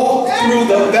I walk through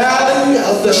the valley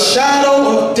of the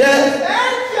shadow of death,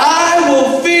 I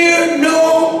will fear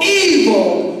no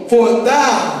evil, for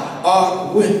thou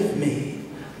art with me.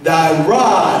 Thy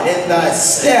rod and thy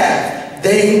staff,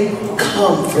 they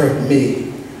comfort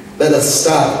me. Let us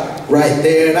stop right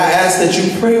there, and I ask that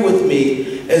you pray with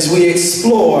me as we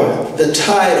explore the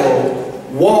title,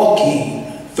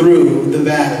 Walking Through the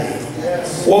Valley.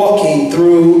 Walking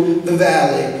through the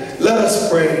valley. Let us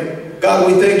pray. God,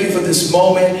 we thank you for this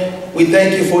moment. We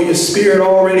thank you for your spirit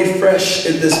already fresh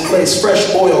in this place.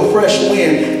 Fresh oil, fresh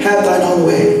wind. Have thine own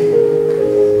way.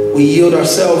 We yield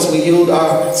ourselves, we yield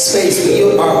our space, we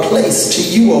yield our place to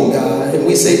you, oh God. And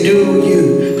we say, do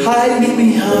you. Hide me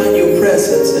behind your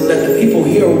presence and let the people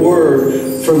hear a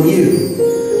word from you.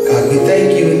 God, we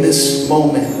thank you in this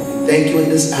moment. Thank you in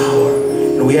this hour.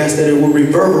 And we ask that it will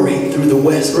reverberate through the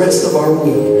rest of our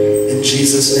week. In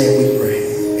Jesus' name we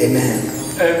pray. Amen.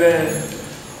 Amen.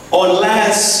 On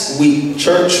last week,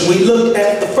 church, we looked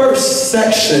at the first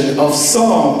section of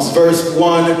Psalms, verse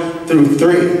 1 through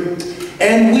 3.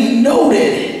 And we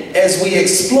noted, as we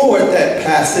explored that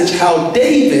passage, how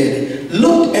David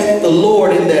looked at the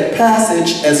Lord in that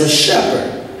passage as a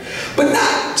shepherd. But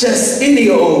not just any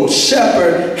old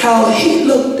shepherd, how he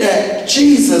looked at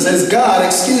Jesus as God,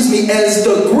 as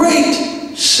the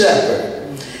great shepherd.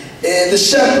 And the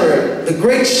shepherd, the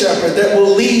great shepherd that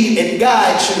will lead and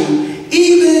guide you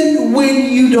even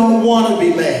when you don't want to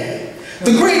be led.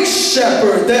 The great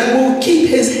shepherd that will keep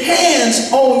his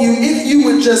hands on you if you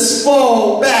would just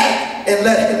fall back and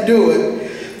let him do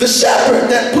it. The shepherd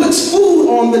that puts food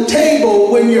on the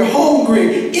table when you're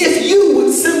hungry if you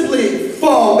would simply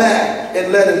fall back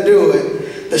and let him do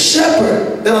it. The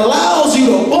shepherd that allows you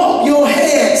to bump your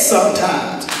head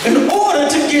sometimes in order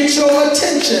to get your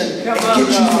attention and get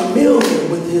you familiar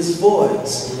with his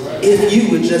voice. If you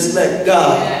would just let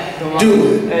God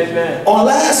do it. Amen. On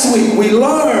last week, we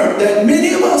learned that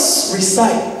many of us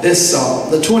recite this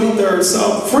psalm, the 23rd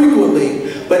Psalm,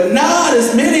 frequently, but not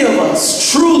as many of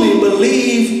us truly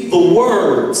believe the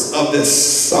words of this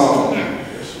psalm.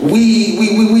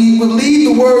 We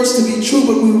believe the words to be true,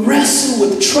 but we wrestle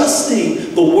with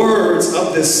trusting the words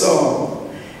of this psalm.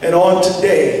 And on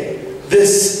today,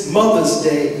 this Mother's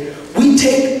Day, we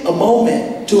take a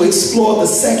moment to explore the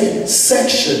second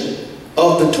section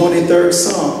of the 23rd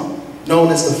Psalm,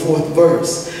 known as the 4th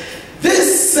verse.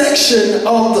 This section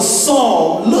of the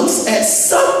psalm looks at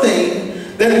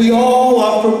something that we all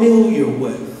are familiar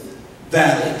with: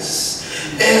 valleys.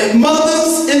 And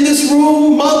mothers in this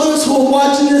room, mothers who are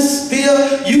watching this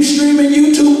via Ustream and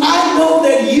YouTube, I know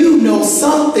that you know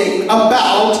something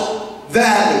about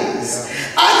valleys.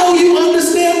 I know you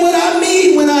understand what I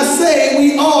mean when I say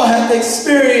we all have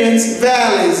experienced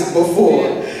valleys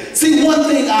before. See, one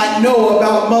thing I know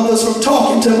about mothers from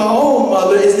talking to my own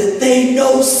mother is that they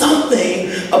know something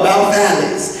about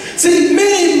valleys. See,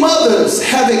 many mothers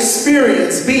have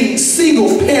experienced being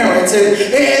single parents and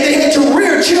they had to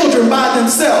rear children by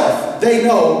themselves. They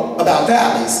know about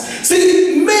valleys.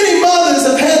 See, many mothers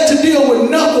have had to deal with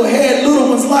knucklehead little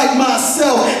ones like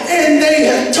myself, and they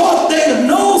have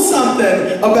known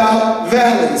something about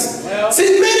valleys.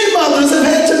 See, many mothers have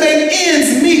had to make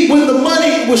ends meet when the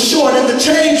money was short and the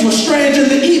change was strange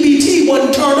and the EBT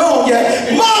wasn't turned on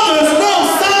yet. Mothers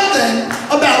know something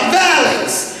about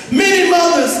valleys. Many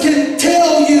mothers can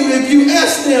tell you, if you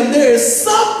ask them, there is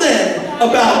something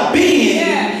about being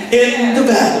in the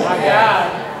valley.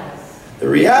 The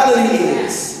reality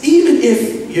is, even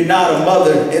if you're not a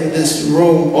mother in this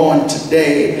room on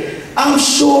today, I'm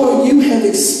sure you have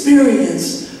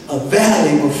experienced a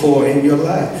valley before in your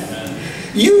life.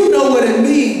 You know what it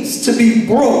means to be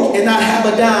broke and not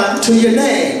have a dime to your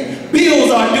name. Bills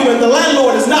are due and the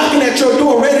landlord is knocking at your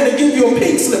door ready to give you a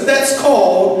pink slip. That's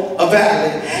called a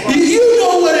valley. You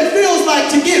know what it feels like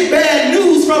to get bad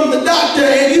news from the doctor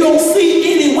and you don't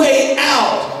see any way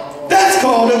out. That's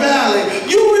called a valley.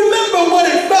 You remember what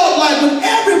it felt like when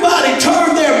everybody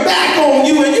turned their back on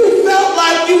you and you felt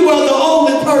like you were the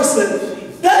only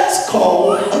person. That's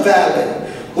called a valley.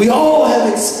 We all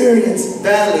have experienced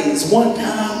valleys one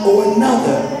time or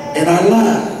another in our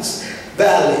lives.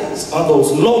 Valleys are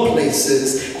those low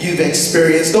places you've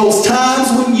experienced. Those times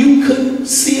when you couldn't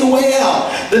see a way out.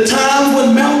 The times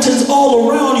when mountains all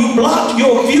around you blocked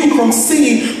your view from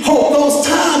seeing hope. Those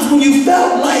times when you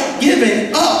felt like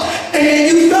giving up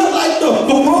and you felt like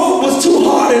the road was too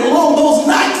hard and long. Those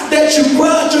nights that you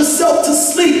cried yourself to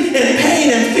sleep in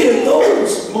pain and fear.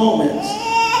 Those moments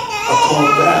are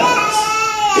called valleys.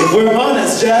 If If we're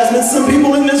honest, Jasmine, some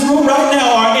people in this room right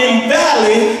now are in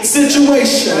valley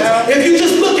situations. If you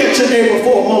just look at your neighbor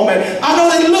for a moment, I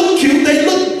know they look cute, they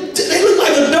look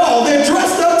like a doll, they're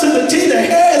dressed up to the T, their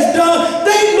hair is done,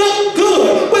 they look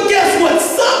good. But guess what?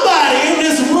 Somebody in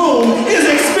this room is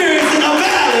experiencing a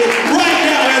valley right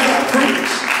now as I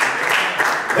preach.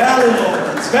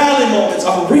 Valley moments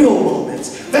are real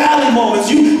moments. Valley moments,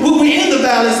 when we're in the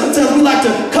valley, sometimes we like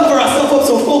to cover ourselves up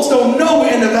so folks don't know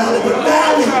we're in the valley, but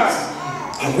valleys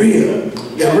are real.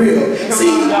 They're real.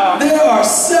 See, there are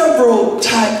several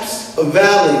types of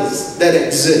valleys that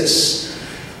exist.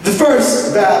 The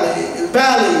first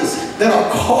valleys that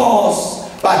are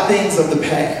caused by things of the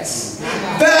past.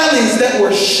 Valleys that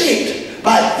were shaped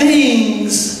by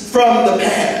things from the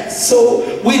past.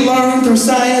 So we learn through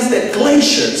science that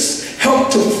glaciers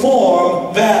help to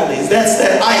form valleys. That's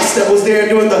that ice that was there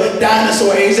during the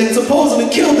dinosaur age that supposedly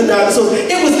killed the dinosaurs.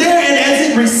 It was there, and as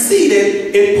it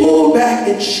receded, it pulled back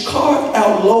and carved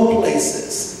out low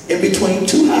places in between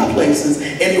two high places,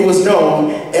 and it was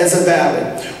known as a valley.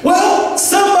 Well,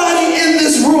 somebody in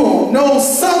this room knows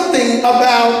something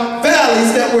about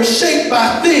valleys that were shaped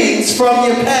by things from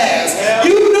your past.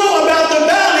 You know about the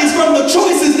valleys from the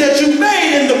choices that you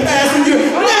made in the past when you're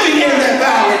living in that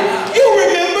valley. You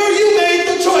remember you made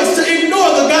the choice to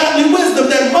ignore the godly wisdom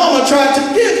that mama tried to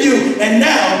give you, and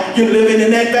now you're living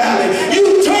in that valley.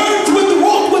 You turned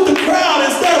walked with the crowd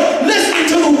instead of listening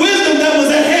to the wisdom that was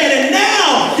at hand, and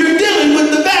now you're dealing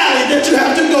with the valley that you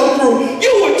have to go through.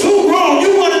 You were too grown.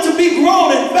 You wanted to be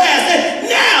grown and fast, and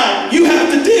now you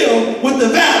have to deal with the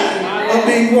valley of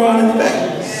being grown and fast.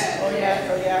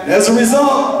 As a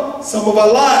result, some of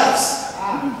our lives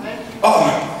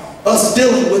are us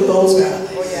dealing with those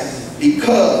valleys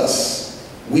because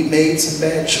we made some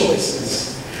bad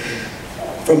choices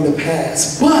from the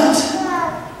past. But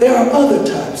there are other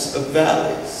types of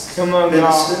valleys. Come on,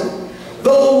 minister.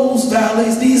 Those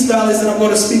valleys, these valleys that I'm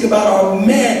going to speak about are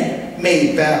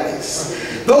man-made valleys.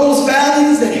 Those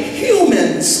valleys that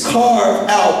humans carve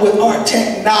out with our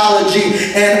technology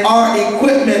and our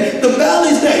equipment. The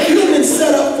valleys that humans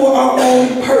set up for our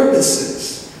own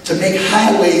purposes. To make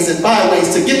highways and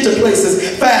byways to get to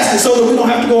places faster so that we don't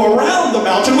have to go around the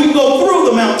mountain. We can go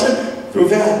through the mountain through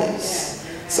valleys.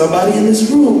 Somebody in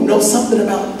this room knows something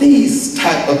about these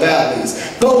type of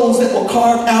valleys. Those that were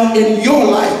carved out in your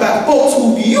life by folks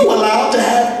who you allowed to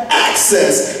have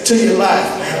access to your life.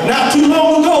 Not too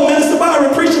long ago, Minister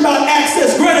Byron preached about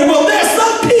access granted. Well, there's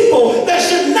some people that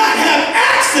should not have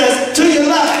access to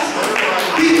your life.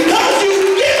 Because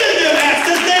you've given them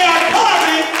access, they are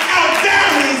carving out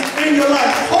valleys in your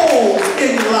life, holes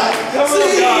in your life.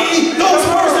 See, those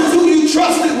persons who you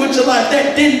trusted with your life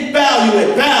that didn't value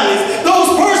it, valleys.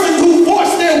 Those persons who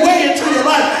forced their way into your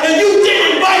life and you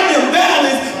didn't invite them,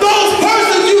 valleys. Those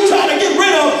persons you try to get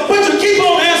rid of, but you keep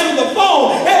on answering the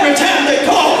phone every time they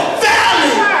call,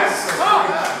 valleys.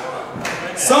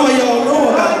 Some of y'all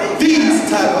know about these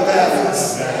type of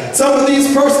valleys. Some of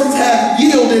these persons have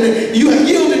yielded, you have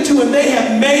yielded to, and they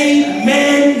have made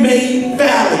man-made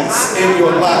valleys in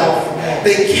your life.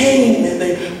 They came and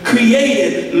they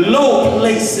created low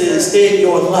places in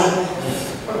your life.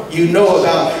 You know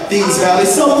about these valleys.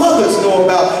 Some others know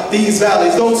about these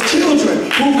valleys. Those children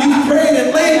whom you prayed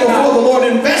and laid before the Lord,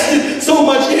 invested so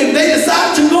much in, they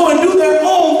decide to go and do their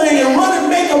own thing and run and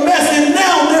make a mess, and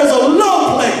now there's a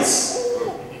low place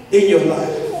in your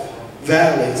life.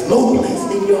 Valleys. Low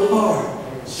place in your heart.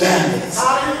 Valleys.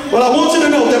 Well, I want you to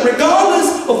know that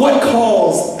regardless of what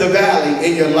caused the valley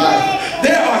in your life,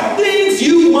 there are things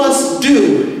you must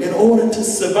do in order to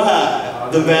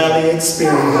survive the valley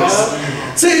experience.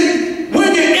 See,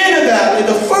 when you're in a valley,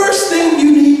 the first thing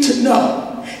you need to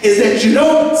know is that you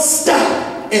don't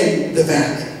stop in the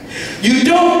valley. You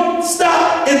don't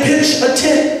stop and pitch a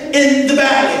tent in the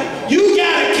valley. You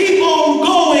gotta keep on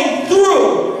going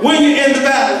through when you're in the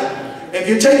valley. If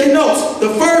you're taking notes, the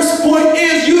first point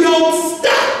is you don't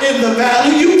stop in the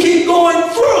valley. You keep going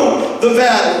through the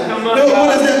valley.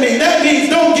 What does that mean? That means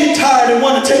don't get tired and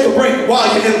want to take a break while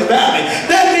you're in the valley.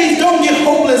 That means don't get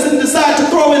hopeless and decide to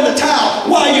throw in the towel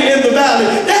while you're in the valley.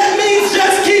 That means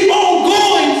just keep on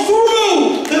going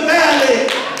through the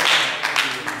valley.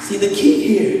 See, the key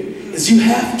here is you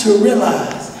have to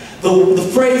realize the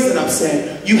phrase that I'm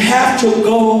saying. You have to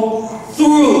go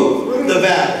through the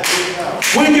valley.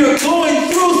 When you're going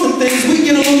through some things, we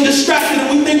get a little distracted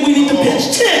and we think we need to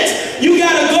pitch tents. You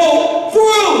got to go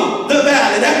through the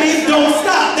valley. That means don't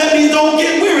stop. That means don't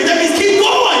get weary. That means keep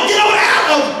going. Get on out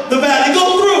of the valley.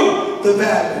 Go through the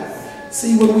valley.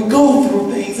 See, when we go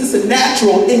through things, it's a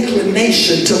natural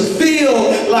inclination to feel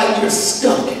like you're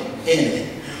stuck in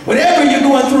it. Whatever you're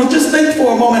going through, just think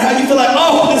for a moment how you feel like,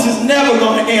 oh, this is never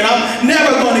going to end. I'm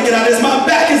never going to get out of this. My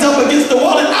back is up against the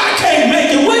wall and I can't make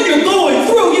it. When you're going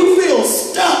through, you feel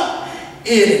stuck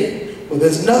in it. Well,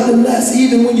 there's nothing less.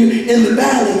 Even when you're in the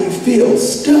valley, you feel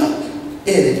stuck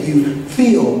in it. You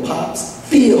feel, Pops,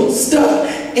 feel stuck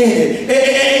in it.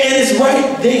 And it's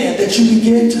right then that you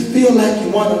begin to feel like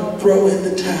you want to throw in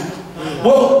the towel.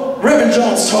 Well, Reverend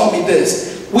Jones taught me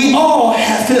this. We all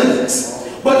have feelings.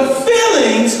 But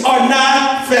feelings are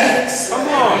not facts.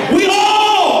 We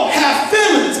all have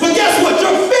feelings, but guess what?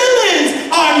 Your feelings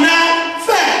are not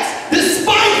facts.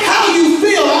 Despite how you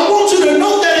feel, I want you to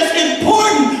know that it's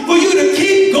important for you to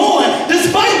keep going.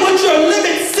 Despite what your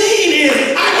limit scene is,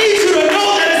 I need you to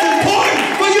know that it's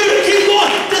important for you to keep going.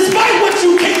 Despite what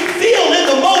you can't feel in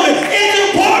the moment,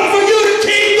 it's important for you to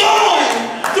keep going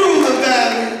through the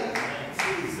valley.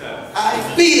 I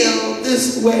feel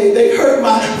this way. They hurt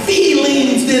my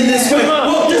feelings in this way.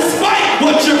 Well, despite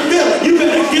what you're feeling, you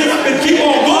better get up and keep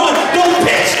on going. Don't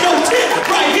pitch no tent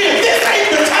right here. This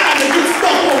ain't the time to get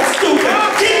stuck on stupid.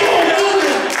 Keep on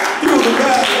moving through the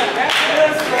valley.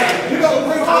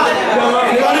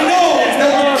 Everybody knows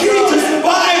that the key to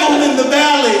survival in the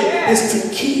valley is to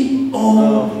keep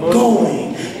on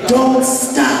going. Don't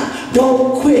stop.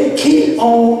 Don't quit. Keep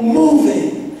on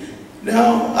moving.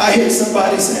 Now, I hear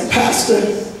somebody saying, Pastor,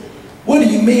 what do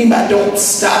you mean by don't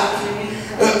stop?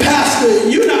 Pastor,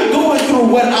 you're not going through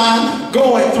what I'm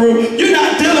going through. You're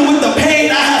not dealing with the pain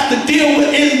I have to deal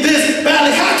with in this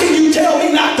valley. How can you tell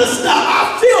me not to stop?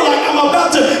 I feel like I'm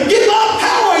about to give up.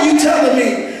 How are you telling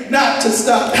me not to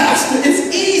stop? Pastor,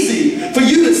 it's easy for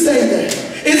you to say that.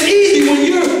 It's easy when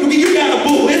you got a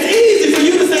boo. It's easy for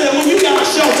you to say that when you got a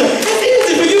shelter. It's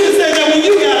easy for you to say that when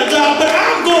you got a job. But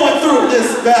I'm going through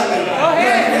this valley. Go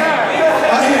ahead, sir.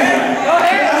 I hear you. Go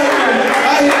ahead.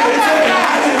 I hear you.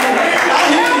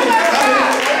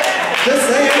 Just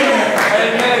say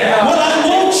amen. Well, I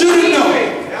want you to know,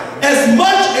 as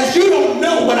much as you don't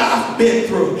know what I've been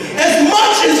through, as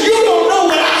much as you don't know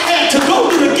what I had to go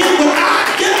through to get what I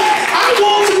get, I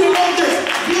want you to know this.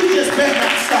 You just better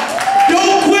not stop.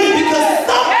 Don't quit because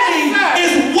something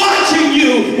is watching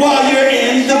you while you're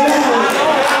in the valley.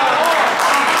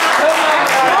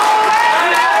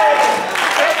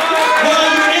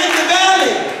 While you're in the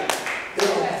valley,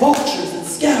 there are vultures and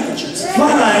scavengers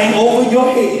flying over your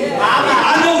head.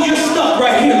 I know you're stuck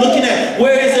right here looking at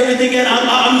where is everything at.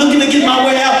 I'm looking to get my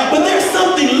way out, but there's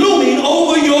something looming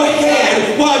over your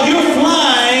head while you're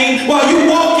flying, while you're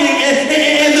walking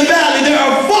in the valley. There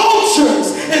are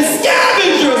vultures and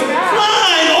scavengers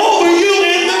flying over you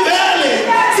in the valley.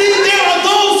 See, there are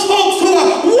those folks who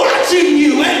are watching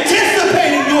you,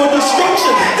 anticipating your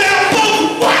destruction. There are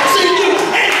folks watching you,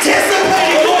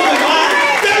 anticipating your demise.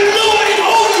 They're looming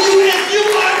over you as you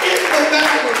are in the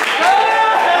valley.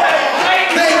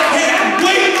 They can't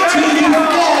wait till you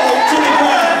fall to the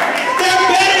ground. They're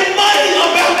betting money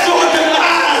about your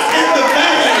demise in the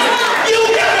valley. You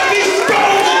gotta be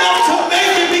strong enough to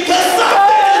make it because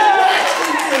something is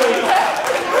watching you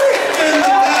in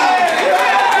the valley.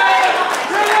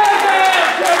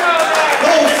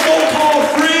 Those so-called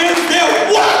friends, they're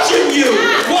watching you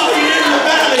while you're in the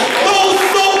valley. Those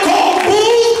so-called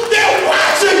bulls, they're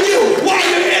watching you while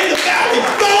you're in the valley.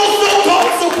 Those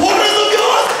so-called supporters of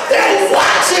yours, they're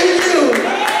watching you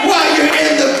while you're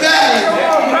in the valley.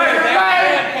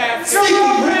 Seeking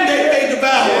whom they may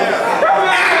devour,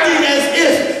 acting as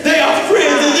if they are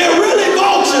friends, and they're really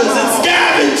vultures and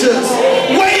scavengers,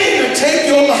 waiting to take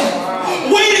your life,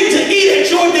 waiting to eat at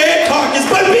your dead carcass.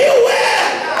 But be aware,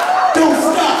 don't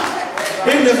stop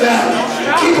in the valley.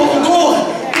 Keep on going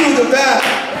through the valley.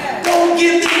 Don't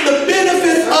give them the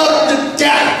benefit of the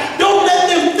doubt. Don't let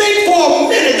them think for a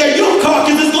minute that your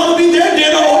carcass is going to be their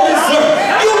dinner on this earth.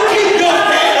 You keep your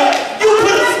head up. You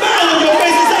put a smile on your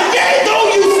face and say, yea, though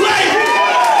you slay me,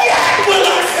 yet will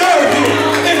I serve you.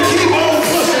 And keep on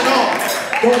pushing on.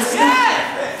 Don't stop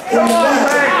in the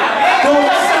valley. Don't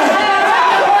stop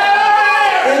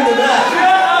in the valley.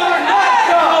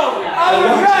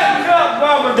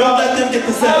 Don't let them get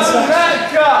the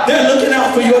satisfaction. They're looking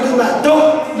out for your delight.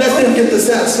 Don't let them get the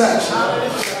satisfaction.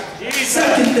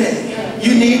 Second thing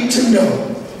you need to know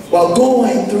while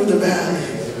going through the valley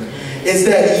is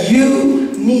that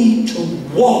you need to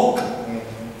walk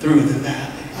through the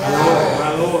valley.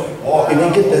 My Lord. You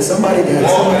didn't get that. Somebody got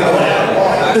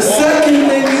it. The second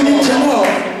thing you need to know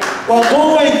while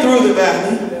going through the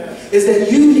valley is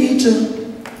that you need to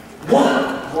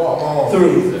walk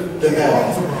through the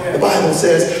valley. The Bible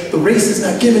says the race is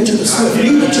not given to the swift,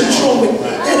 neither to the strong,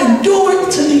 and endure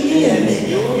it to the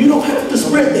end. You don't have to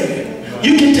sprint there.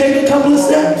 You can take a couple of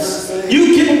steps.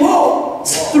 You can walk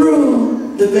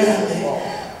through the valley.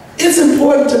 It's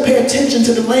important to pay attention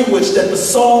to the language that the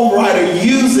psalm writer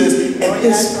uses at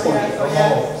this point.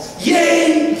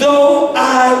 Yea, though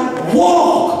I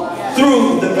walk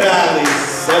through the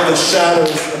valleys of the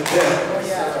shadows of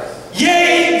death.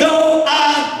 Yea, though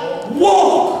I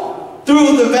walk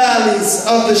through the valleys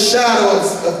of the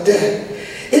shadows of death.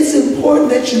 It's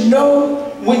important that you know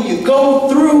when you go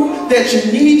through that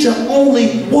you need to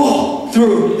only walk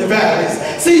through the valleys.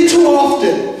 See, too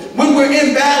often when we're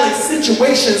in valley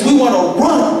situations, we want to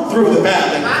run through the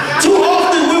valley. Too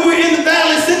often when we're in the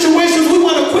valley situations, we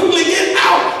want to quickly get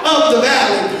out of the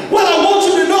valley. Well, I want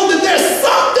you to know that there's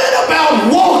something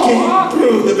about walking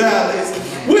through the valleys.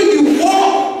 When you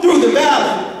walk through the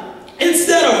valley,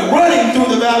 instead of running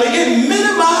through the valley, it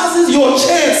minimizes your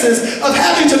chances of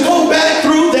having to go back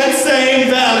through that same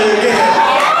valley again.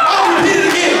 I'll repeat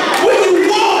it again. When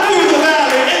you walk through the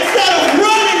valley, instead of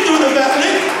running through the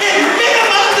valley, it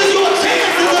minimizes your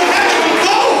chances of having to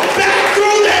go back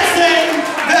through that same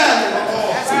valley.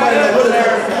 Somebody like, what is that?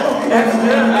 I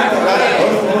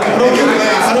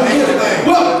don't get it.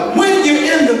 Well, when you're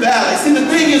in the valley, see, the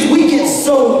thing is we get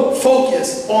so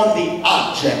focused on the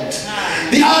object.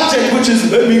 The object, which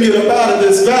is, let me get up out of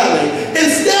this valley,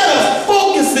 instead of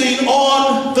focusing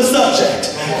on the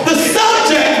subject. The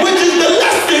subject, which is the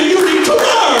lesson you need to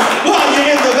learn while you're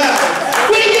in the valley.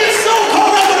 We get so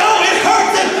caught up in, oh, it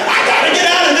hurts, and I gotta get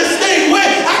out of this thing, where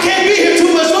I can't be here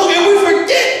too much longer, and we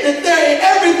forget that there, in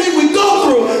everything we go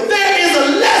through, there is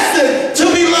a lesson to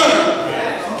be learned.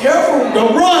 Careful,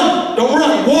 don't run,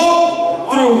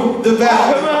 walk through the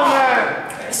valley.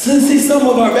 See, some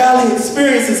of our valley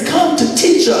experiences come to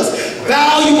teach us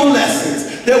valuable lessons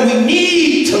that we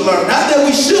need to learn. Not that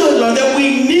we should learn, that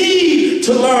we need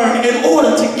to learn in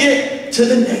order to get to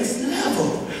the next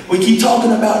level. We keep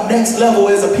talking about next level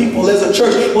as a people, as a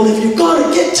church. Well, if you're going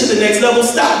to get to the next level,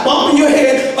 stop bumping your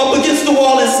head up against the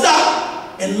wall and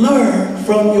stop and learn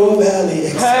from your valley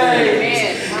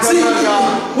experience. See,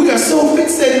 we are so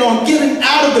fixated on getting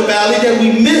out of the valley that we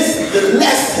miss the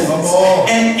lessons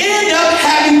and end up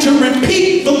having to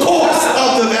repeat the course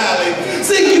of the valley.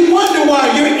 See, you wonder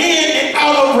why you're in and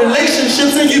out of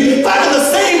relationships and you find the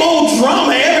same old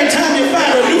drama every time you find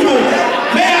a new one.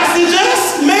 May I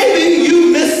suggest maybe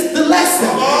you missed the lesson.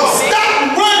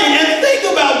 Stop running and think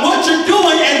about what you're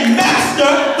doing and master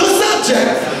the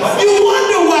subject. You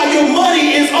wonder why your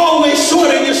money is always short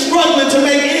and you're struggling to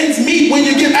make ends meet when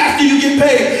you get after you get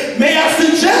paid. May I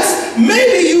suggest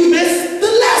maybe you missed the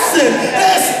lesson.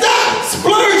 Stop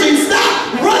splurging,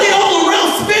 stop running all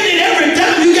around spending every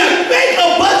time you got to make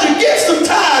a budget, give some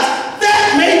tithes.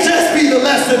 That may just be the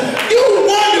lesson. You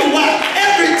wonder why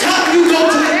every time you go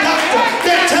to the doctor,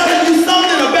 they're telling you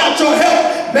something about your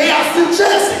health. May I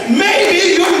suggest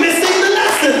maybe you're missing the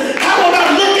lesson. How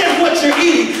about look at what you're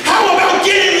eating? How about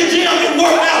get in the gym and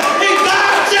work out? And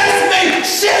God just may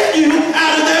shift you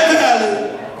out of that valley.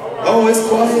 Oh, it's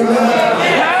quiet now.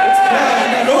 It's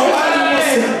quiet. Nobody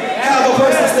wants to have a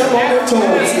person step on their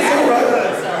toes. It's all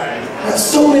right. There's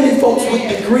so many folks with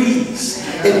degrees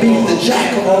in being the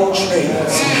jack of all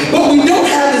trades. But we don't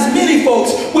have as many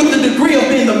folks with the degree of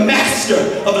being the master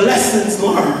of lessons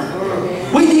learned.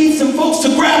 We need some folks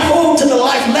to grab hold to the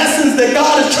life lessons that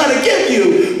God is trying to give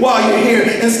you while you're here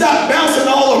and stop bouncing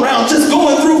all around, just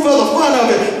going through for the fun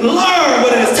of it. Learn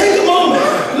what it is. Take a moment.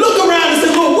 Look around and say,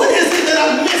 Lord, what is it that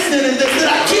I'm missing in this, that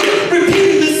I keep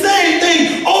repeating the same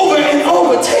thing over and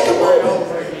over? Take a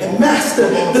moment and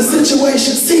master the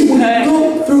situation. See, when you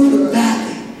go through the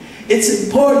valley, it's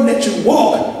important that you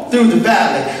walk through the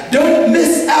valley. Don't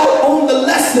miss out on the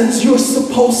lessons you're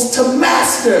supposed to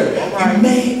master. You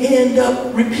may end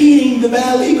up repeating the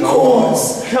valley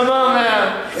course. Come on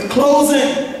now. In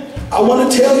closing, I want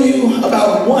to tell you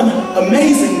about one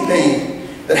amazing thing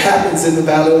that happens in the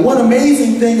valley, one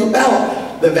amazing thing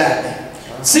about the valley.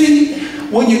 See,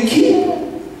 when you keep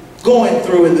going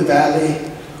through in the valley,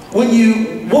 when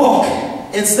you walk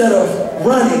instead of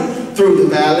running through the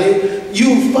valley,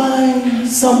 you'll find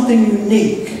something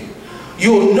unique.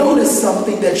 You'll notice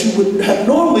something that you would have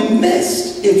normally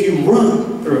missed if you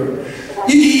run through.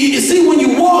 You see, when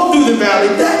you walk through the valley,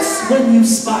 that's when you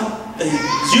spot things.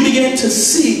 You begin to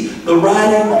see the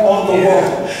writing on the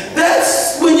wall.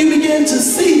 That's when you begin to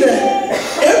see that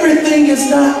everything is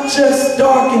not just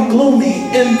dark and gloomy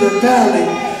in the valley.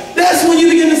 That's when you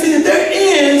begin to see that there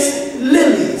is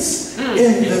lilies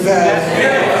in the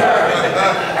valley.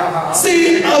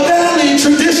 See, a valley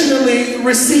traditionally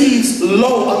receives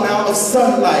low amount of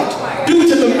sunlight due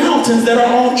to the mountains that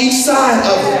are on each side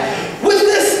of it. With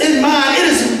this in mind, it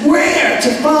is rare to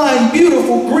find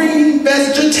beautiful green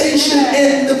vegetation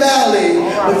in the valley.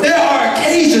 But there are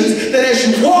occasions that as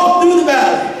you walk through the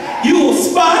valley,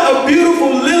 spot a beautiful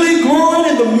lily growing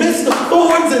in the midst of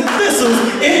thorns and thistles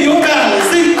in your valley.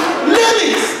 See,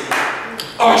 lilies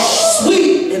are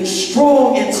sweet and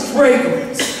strong in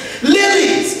fragrance.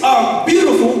 Lilies are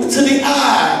beautiful to the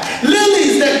eye.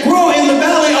 Lilies that grow in the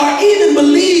valley are even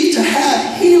believed to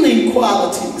have healing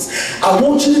qualities. I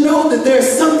want you to know that there's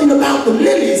something about the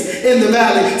lilies in the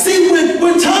valley. See,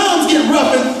 when times get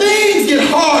rough and things get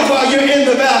hard while you're in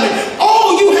the valley,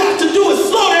 all you have to do is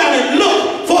slow down and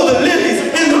look for the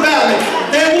lilies in the valley.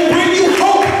 They will bring you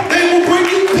hope. They will bring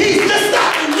you peace. Just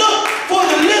stop and look for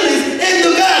the lilies in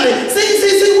the valley. See,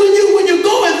 when you're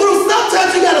going through,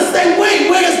 sometimes you got to say, wait,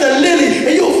 where's the lily?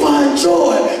 And you'll find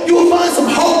joy. You'll find some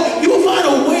hope. You'll find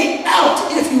a way out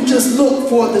if you just look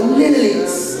for the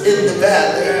lilies in the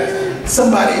valley.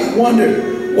 Somebody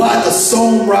wondered why the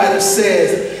songwriter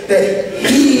says that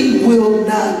he will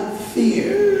not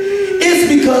fear. It's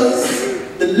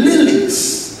because the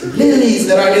lilies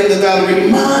that are in the valley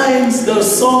reminds the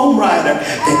songwriter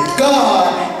that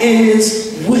God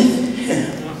is with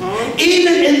him.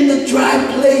 Even in the dry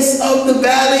place of the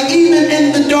valley, even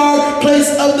in the dark place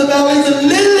of the valley, the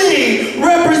lily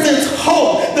represents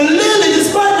hope. The lily,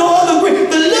 despite no other green,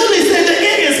 the lily said that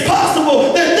it is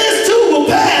possible that this too will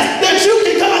pass, that you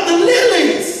can come out. The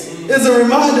lilies is a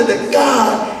reminder that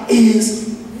God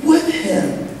is with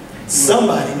him.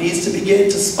 Somebody needs to begin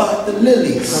to spot the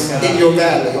lilies in your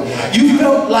valley. You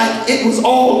felt like it was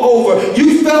all over.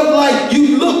 You felt like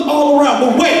you looked all around,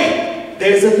 but wait,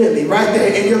 there's a lily right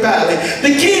there in your valley.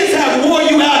 The kids have worn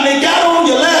you out and they got on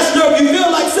your last nerve. You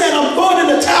feel like saying, I'm throwing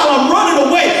in the towel, I'm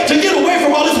running away to get away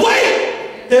from all this.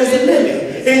 Wait, there's a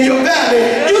lily in your valley.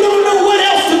 You don't know what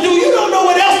else to do. You don't know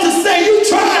what else to say. You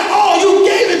tried all, you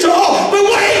gave it your all, but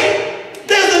wait,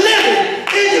 there's a lily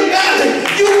in your valley.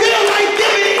 You feel like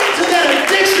giving into that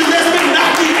addiction that's been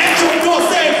knocking at your door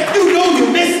saying, you know you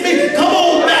miss me, come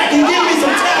on back and give me some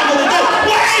time of the day.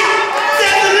 Wait,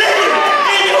 there's a lily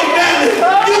in your valley.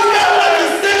 You felt like the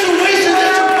situation that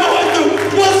you're going through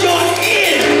was your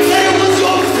end, that it was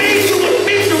your peace, you would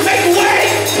meet to make way.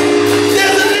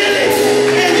 There's a lily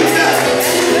in your valley.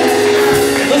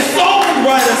 The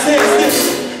songwriter says this,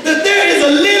 that there is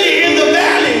a lily in the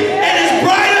valley and it's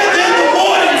brighter than the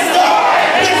morning star.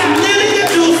 This lily that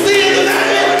you'll see in the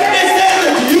valley, it says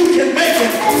that you can make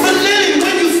it. The lily,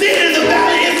 when you see it in the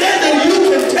valley, it says that you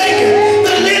can take it.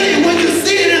 The lily, when you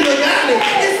see it in the valley,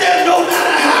 it says no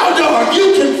matter how dark,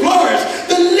 you can flourish.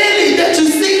 The lily that you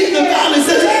see in the valley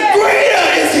says, greater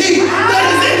is he that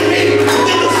is in me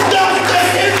than the stuff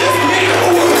that's in this meager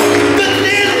world. The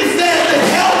lily says that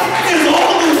help is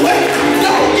on the way.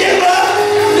 Don't give up.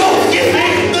 Don't give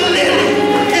in. The lily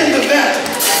in the valley.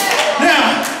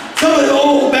 Now, some of the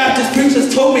old Baptist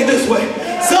preachers told me this way.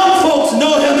 Some folks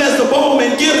know him as the balm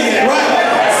in Gilead, right?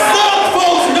 Some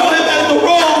folks know him as the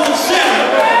rose of Sharon.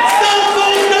 Some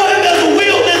folks know him as the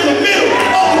wheel in the middle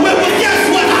of the wheel. But guess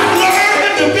what? I learned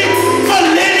him to be a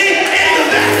lily in the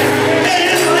valley. And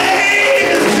his name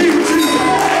is Jesus.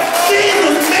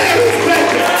 Jesus, Mary's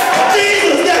baby.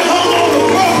 Jesus that hung on the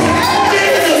cross.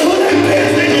 Jesus who they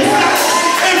pierced in his side.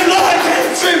 And blood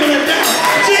came trembling down.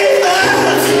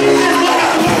 Jesus is what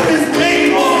I learned his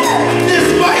name on.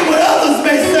 Despite what others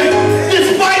may say,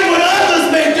 despite what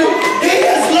others may do, he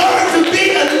has learned to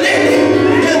be a lily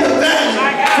in the valley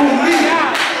for me.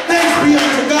 Thanks be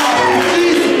unto God for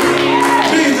Jesus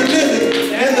being the lily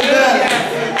in the valley.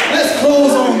 Let's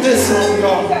close on this song,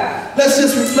 y'all. Let's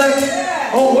just reflect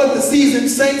on what the seasoned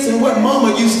saints and what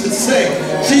Mama used to say.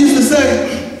 She used to say,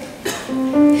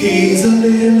 he's a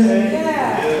lily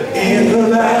in the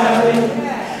valley,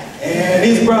 and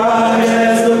he's bright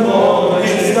as the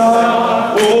morning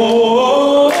star.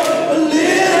 Oh, a lily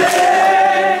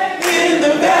in the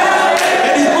valley,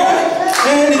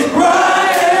 and he's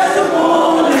bright as the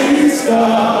morning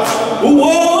star.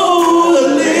 Whoa, a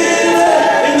lily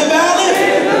in the valley,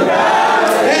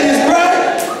 and he's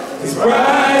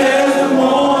bright as the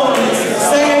morning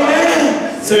star. Say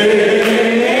amen. Say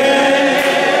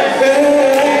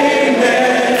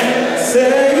amen.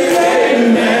 Say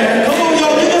amen. Come on,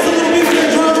 y'all, give us a little bit of that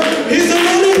drum.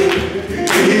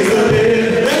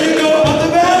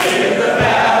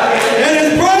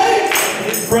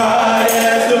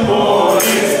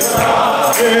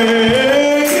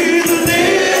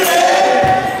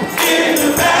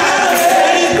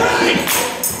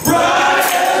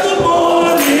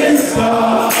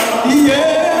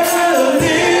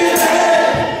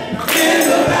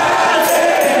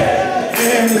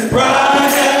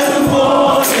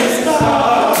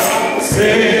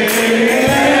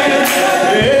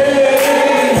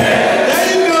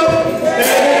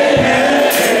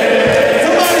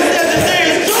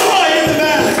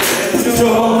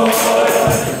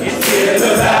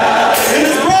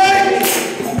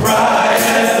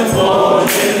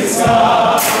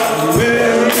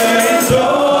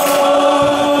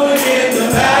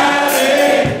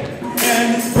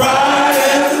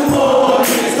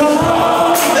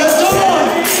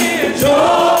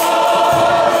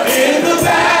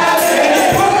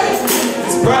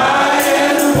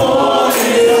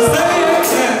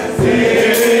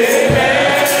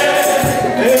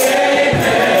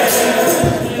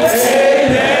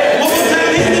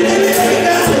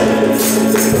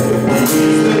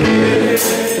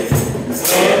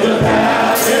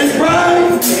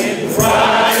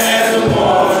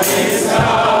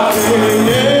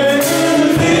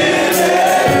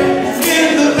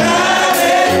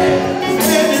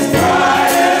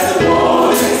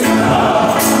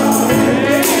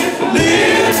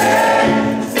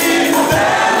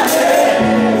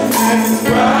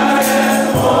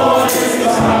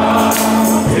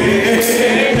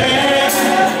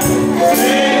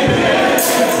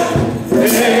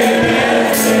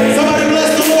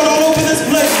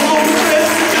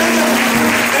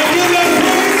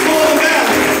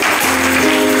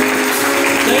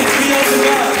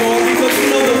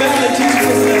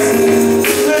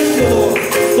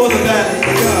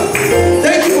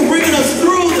 Thank you for bringing us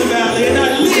through the valley and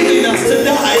not leaving us to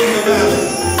die in the valley.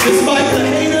 Despite the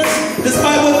haters,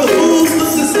 despite what the fools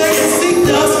look to say and seek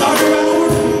to us our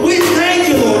hour, we thank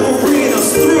you, Lord, for bringing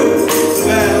us through the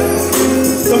valley.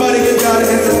 Somebody give God a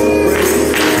hand for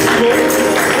praise.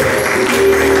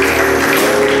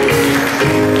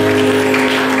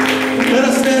 Let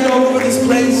us stand all over this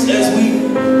place as we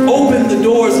open the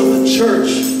doors of the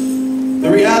church. The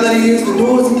reality is the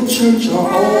doors of the church are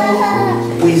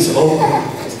always open.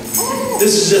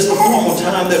 This is just a normal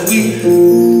time that we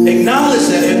acknowledge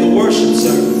that in the worship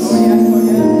service.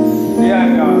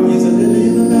 Yeah, God. He's a lily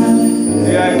in the valley.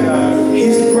 Yeah, God.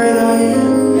 He's the great I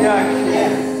am.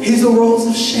 Yeah. He's the rose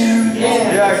of Sharon.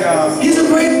 Yeah, God. He's a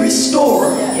great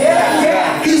restorer.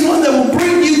 Yeah. He's one that will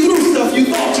bring you through stuff you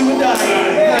thought you would die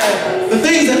in. The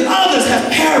things that others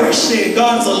have perished in,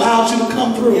 God has allowed you to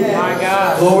come through. My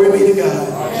God. Glory be to God.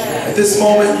 At this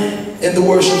moment in the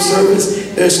worship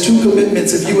service, there's two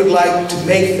commitments. If you would like to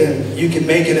make them, you can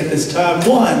make it at this time.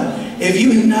 One, if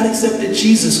you have not accepted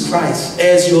Jesus Christ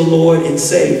as your Lord and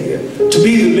Savior, to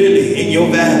be the lily in your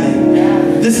valley,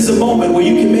 this is a moment where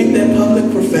you can make that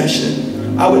public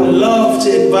profession. I would love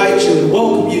to invite you and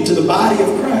welcome you to the body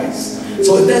of Christ.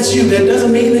 So if that's you, that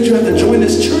doesn't mean that you have to join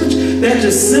this church. That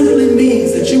just simply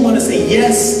means that you want to say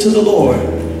yes to the Lord.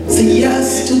 Say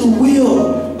yes to the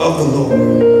will of the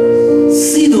Lord.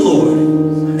 See the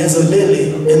Lord as a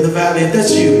lily in the valley. If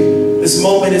that's you, this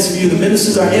moment is for you. The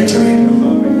ministers are entering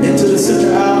into the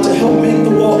center aisle to help make the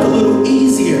walk a little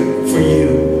easier for you.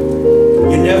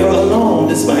 You're never alone,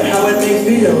 despite how it may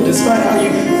feel, despite how you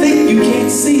think you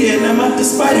can't see it, and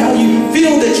despite how you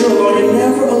feel that you're alone, you're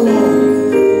never alone.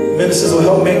 Ministers will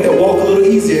help make that walk a little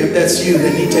easier. If that's you,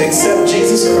 that need to accept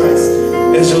Jesus Christ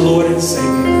as your Lord and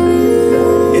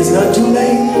Savior. It's not too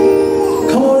late.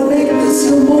 Come on and make this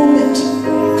your moment.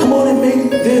 Come on and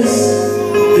make this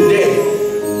the day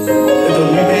that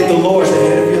you made the Lord the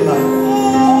head of your life.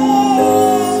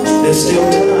 There's still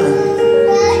time.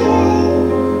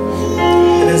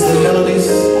 And as the melodies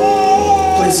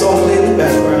play softly in the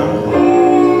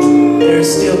background, there's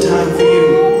still time for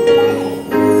you.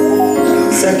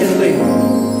 Secondly, you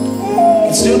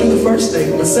can still do the first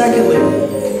thing, but secondly,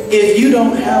 if you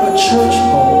don't have a church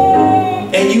home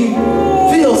and you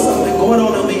feel something going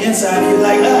on the inside, you're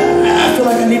like, I feel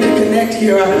like I need to connect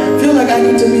here. I feel like I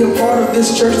need to be a part of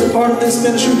this church, a part of this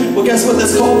ministry. Well, guess what?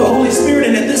 That's called the Holy Spirit.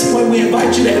 And at this point, we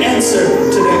invite you to answer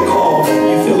to that call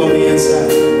you feel on the inside.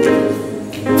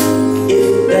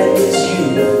 If that is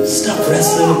you, stop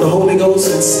wrestling with the Holy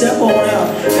Ghost and step on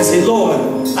out and say,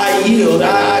 Lord, I yield.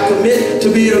 I commit to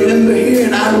be a member here,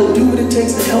 and I will do what it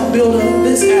takes to help build up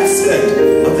this aspect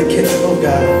of the kingdom of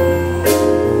God.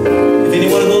 If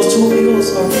any one of those two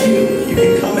amigos are for you, you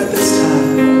can come at this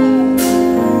time.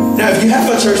 Now, if you have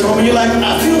a church home and you're like,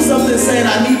 I feel something saying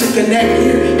I need to connect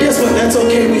here, guess what? That's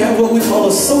okay. We have what we call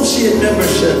associate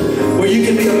membership, where you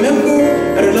can be a member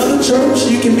at another church,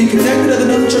 you can be connected at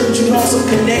another church, but you can also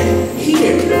connect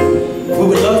here. We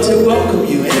would love to welcome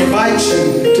you and invite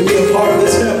you to be a part of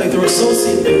this family through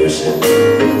associate membership.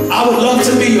 I would love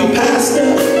to be your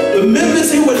pastor. The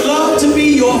members here would love to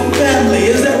be your family.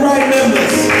 Is that right,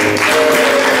 members?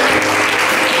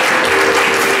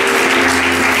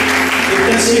 If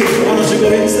that's you, why don't you go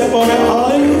ahead and step on out?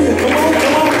 Hallelujah. Come on,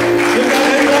 come on. Give God a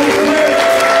hand.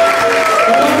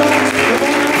 Come on, come on.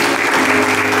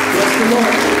 Bless the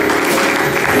Lord.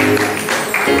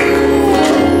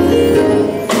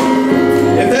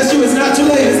 If that's you, it's not too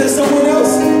late. Is there someone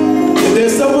else? If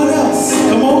there's someone else,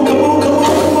 come on, come on, come on,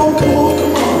 come on, come on,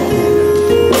 come on.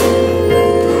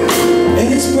 And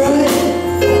it's bright.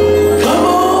 Come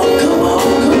on, come on,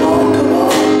 come on, come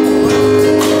on.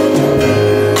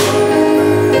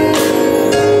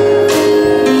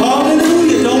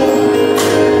 Hallelujah.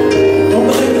 Don't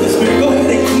belabor the Spirit. Go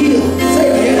ahead and yield. Say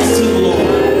yes to the Lord.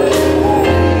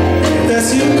 If that's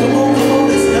you, come on, come on.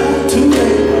 It's not too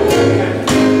late.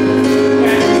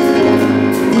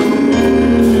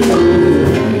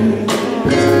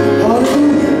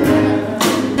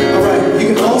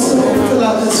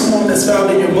 That's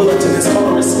found in your bulletin. It's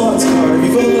called a response card. If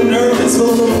you feel a little nervous, feel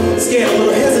a little scared, a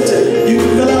little hesitant, you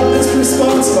can fill out this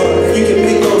response card and you can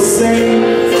make those same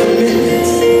commitments.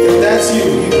 If that's you,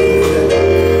 you can do that.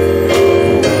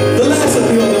 The last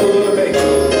appeal that we're going to make.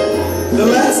 The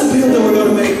last appeal that we're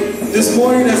going to make this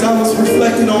morning, as I was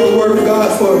reflecting on the Word of God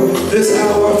for this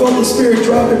hour, I felt the Spirit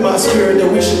drop in my spirit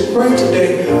that we should pray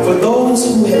today for those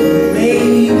who have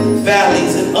made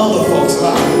valleys in other folks'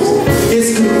 lives.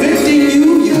 It's convicting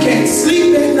you. You can't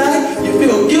sleep at night. You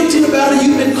feel guilty about it.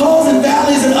 You've been causing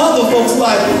valleys in other folks'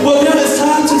 lives. Well, now it's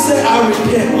time to say, I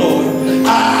repent, Lord.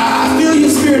 I feel your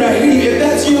Spirit. I hear you.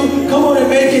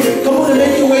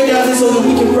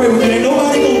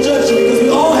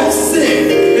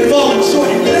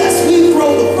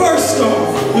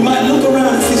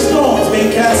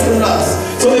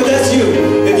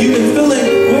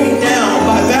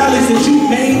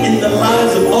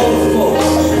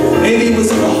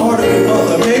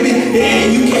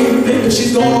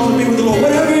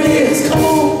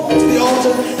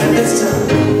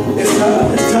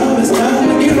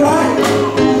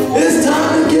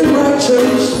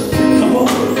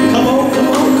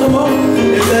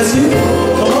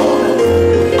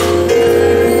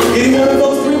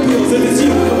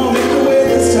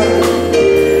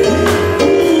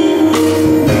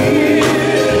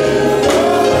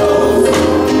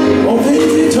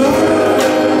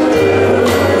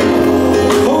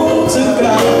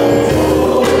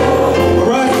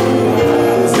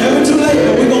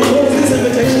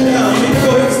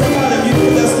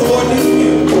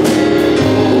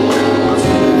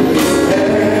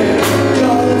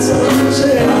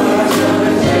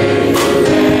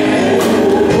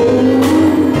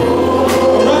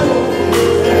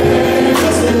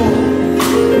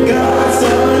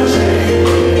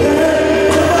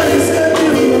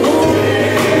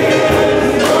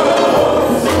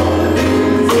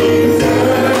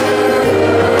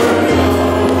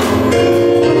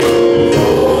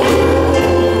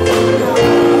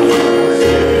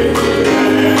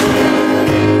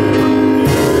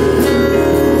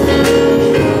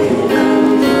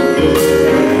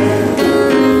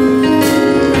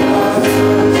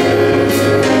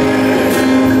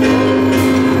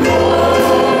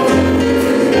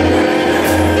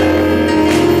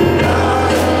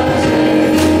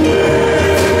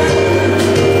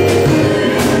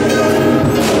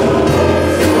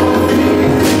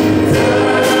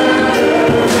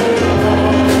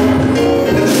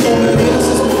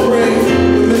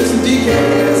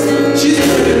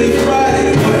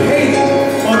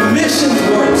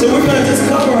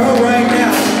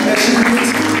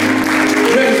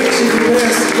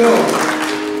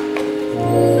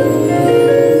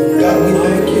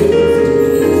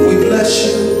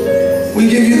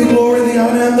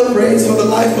 and the praise for the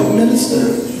life of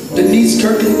Minister Denise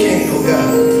Kirkland Kane, oh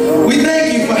God. We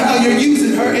thank you for how you're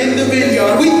using her in the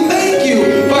vineyard. We thank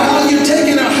you for how you're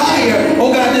taking her higher,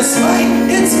 oh God, in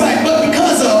spite, but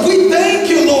because of. We thank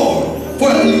you, Lord,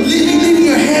 for leaving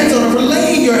your hands on her, for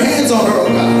laying your hands on her, oh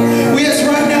God. We ask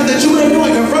right now that you would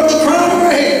anoint her from the crown of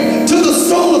her head to the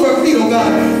sole of her feet, oh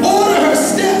God. Order her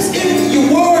steps in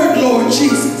your word, Lord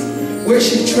Jesus. Where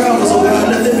she travels, oh God,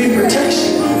 let there be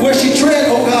protection. Where she tread,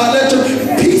 oh God, let your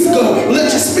peace go.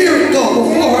 Let your spirit go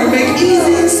before her and make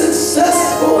easy and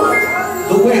successful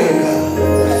the way, oh God.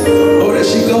 Lord,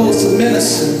 as she goes to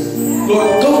minister,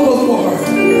 Lord, go before her.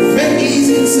 Make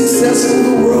easy and successful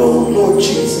the road, Lord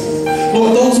Jesus.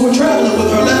 Lord, those who are traveling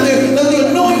with her, let the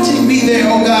anointing be there,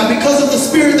 oh God, because of the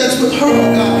spirit that's with her,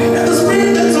 oh God, and the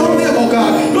spirit that's on them, oh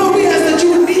God. Lord, we ask that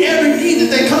you would meet every need that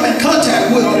they come in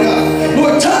contact with, oh God.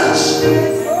 Lord, touch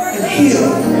and heal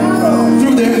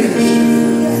through their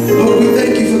ministry. Lord, we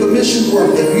thank you for the mission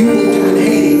work that you will do in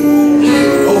Haiti,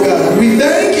 oh God. We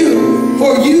thank you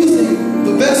for using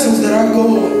the vessels that are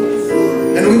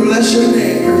going, and we bless your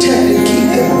name. Protect and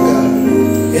keep them, oh God.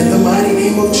 In the mighty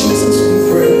name of Jesus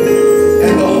we pray.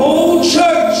 And the whole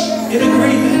church in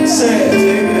agreement says,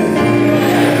 amen.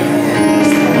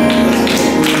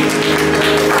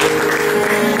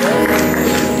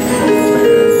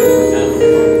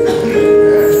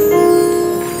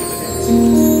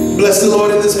 Bless the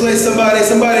Lord in this place. Somebody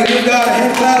give God a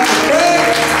hand clap of praise.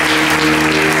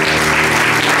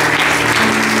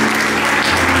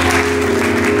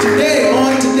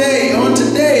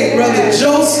 Today, Brother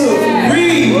Joseph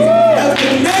Reed have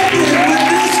connected with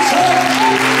this church.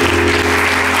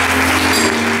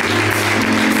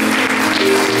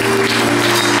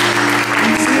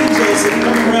 You've seen Joseph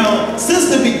come around since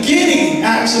the beginning,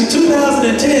 actually,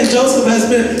 2010. Joseph has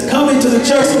been coming to the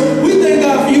church. So we thank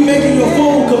God for you making your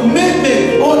full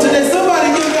commitment on today. Somebody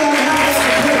give God a hand.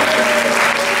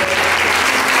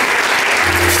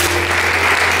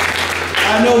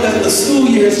 I know that the school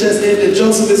year has just ended.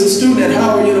 Joseph is a student at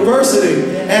Howard University.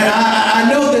 And I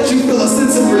know that you feel a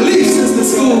sense of relief since the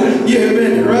school year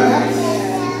ended, right?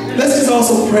 Let's just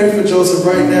also pray for Joseph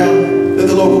right now, that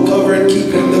the Lord will cover and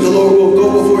keep him, that the Lord will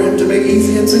go before him to make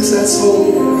easy and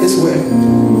successful his way.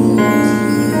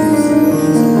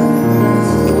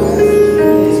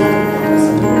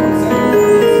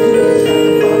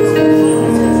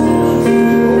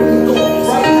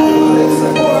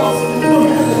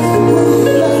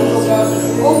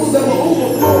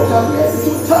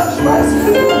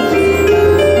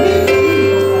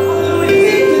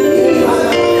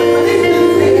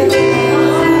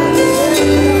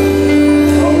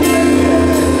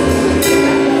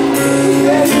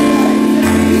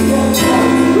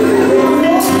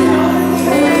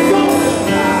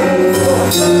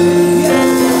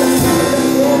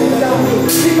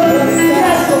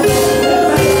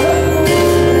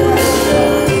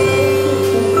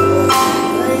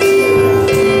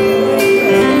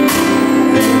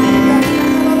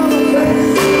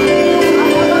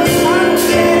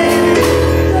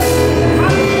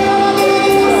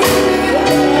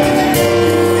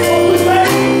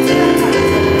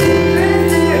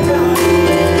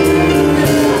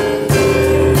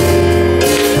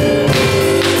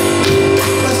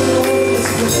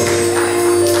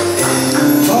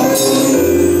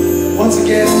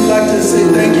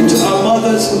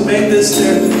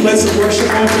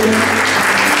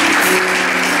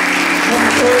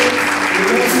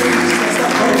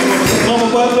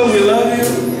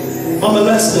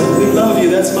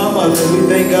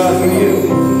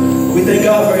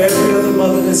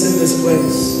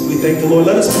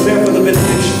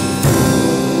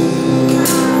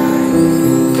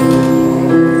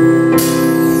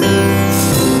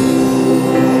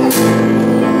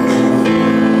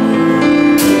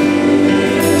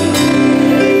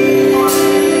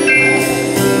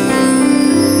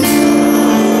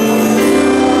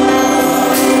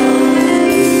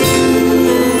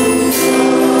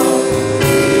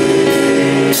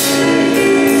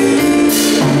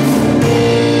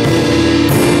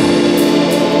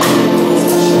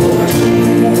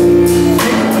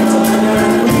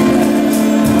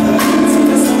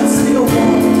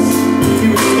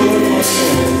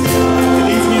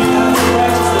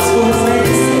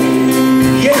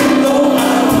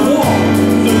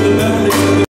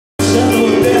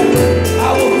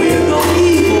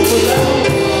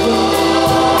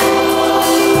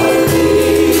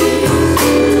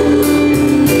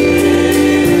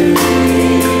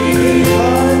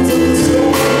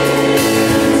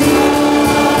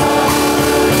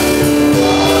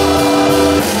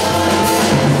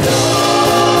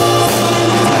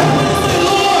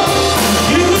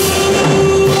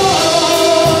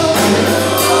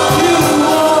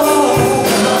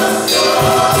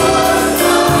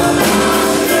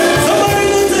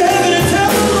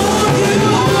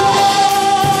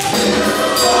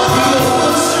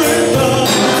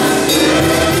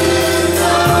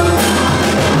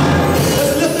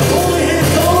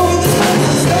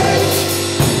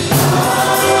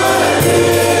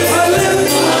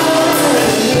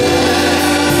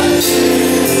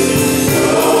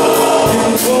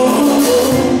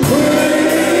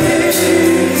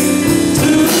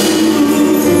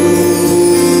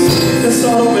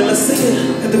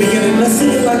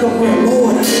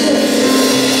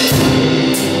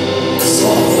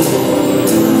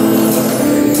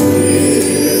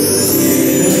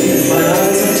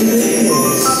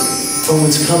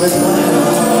 cometh my help.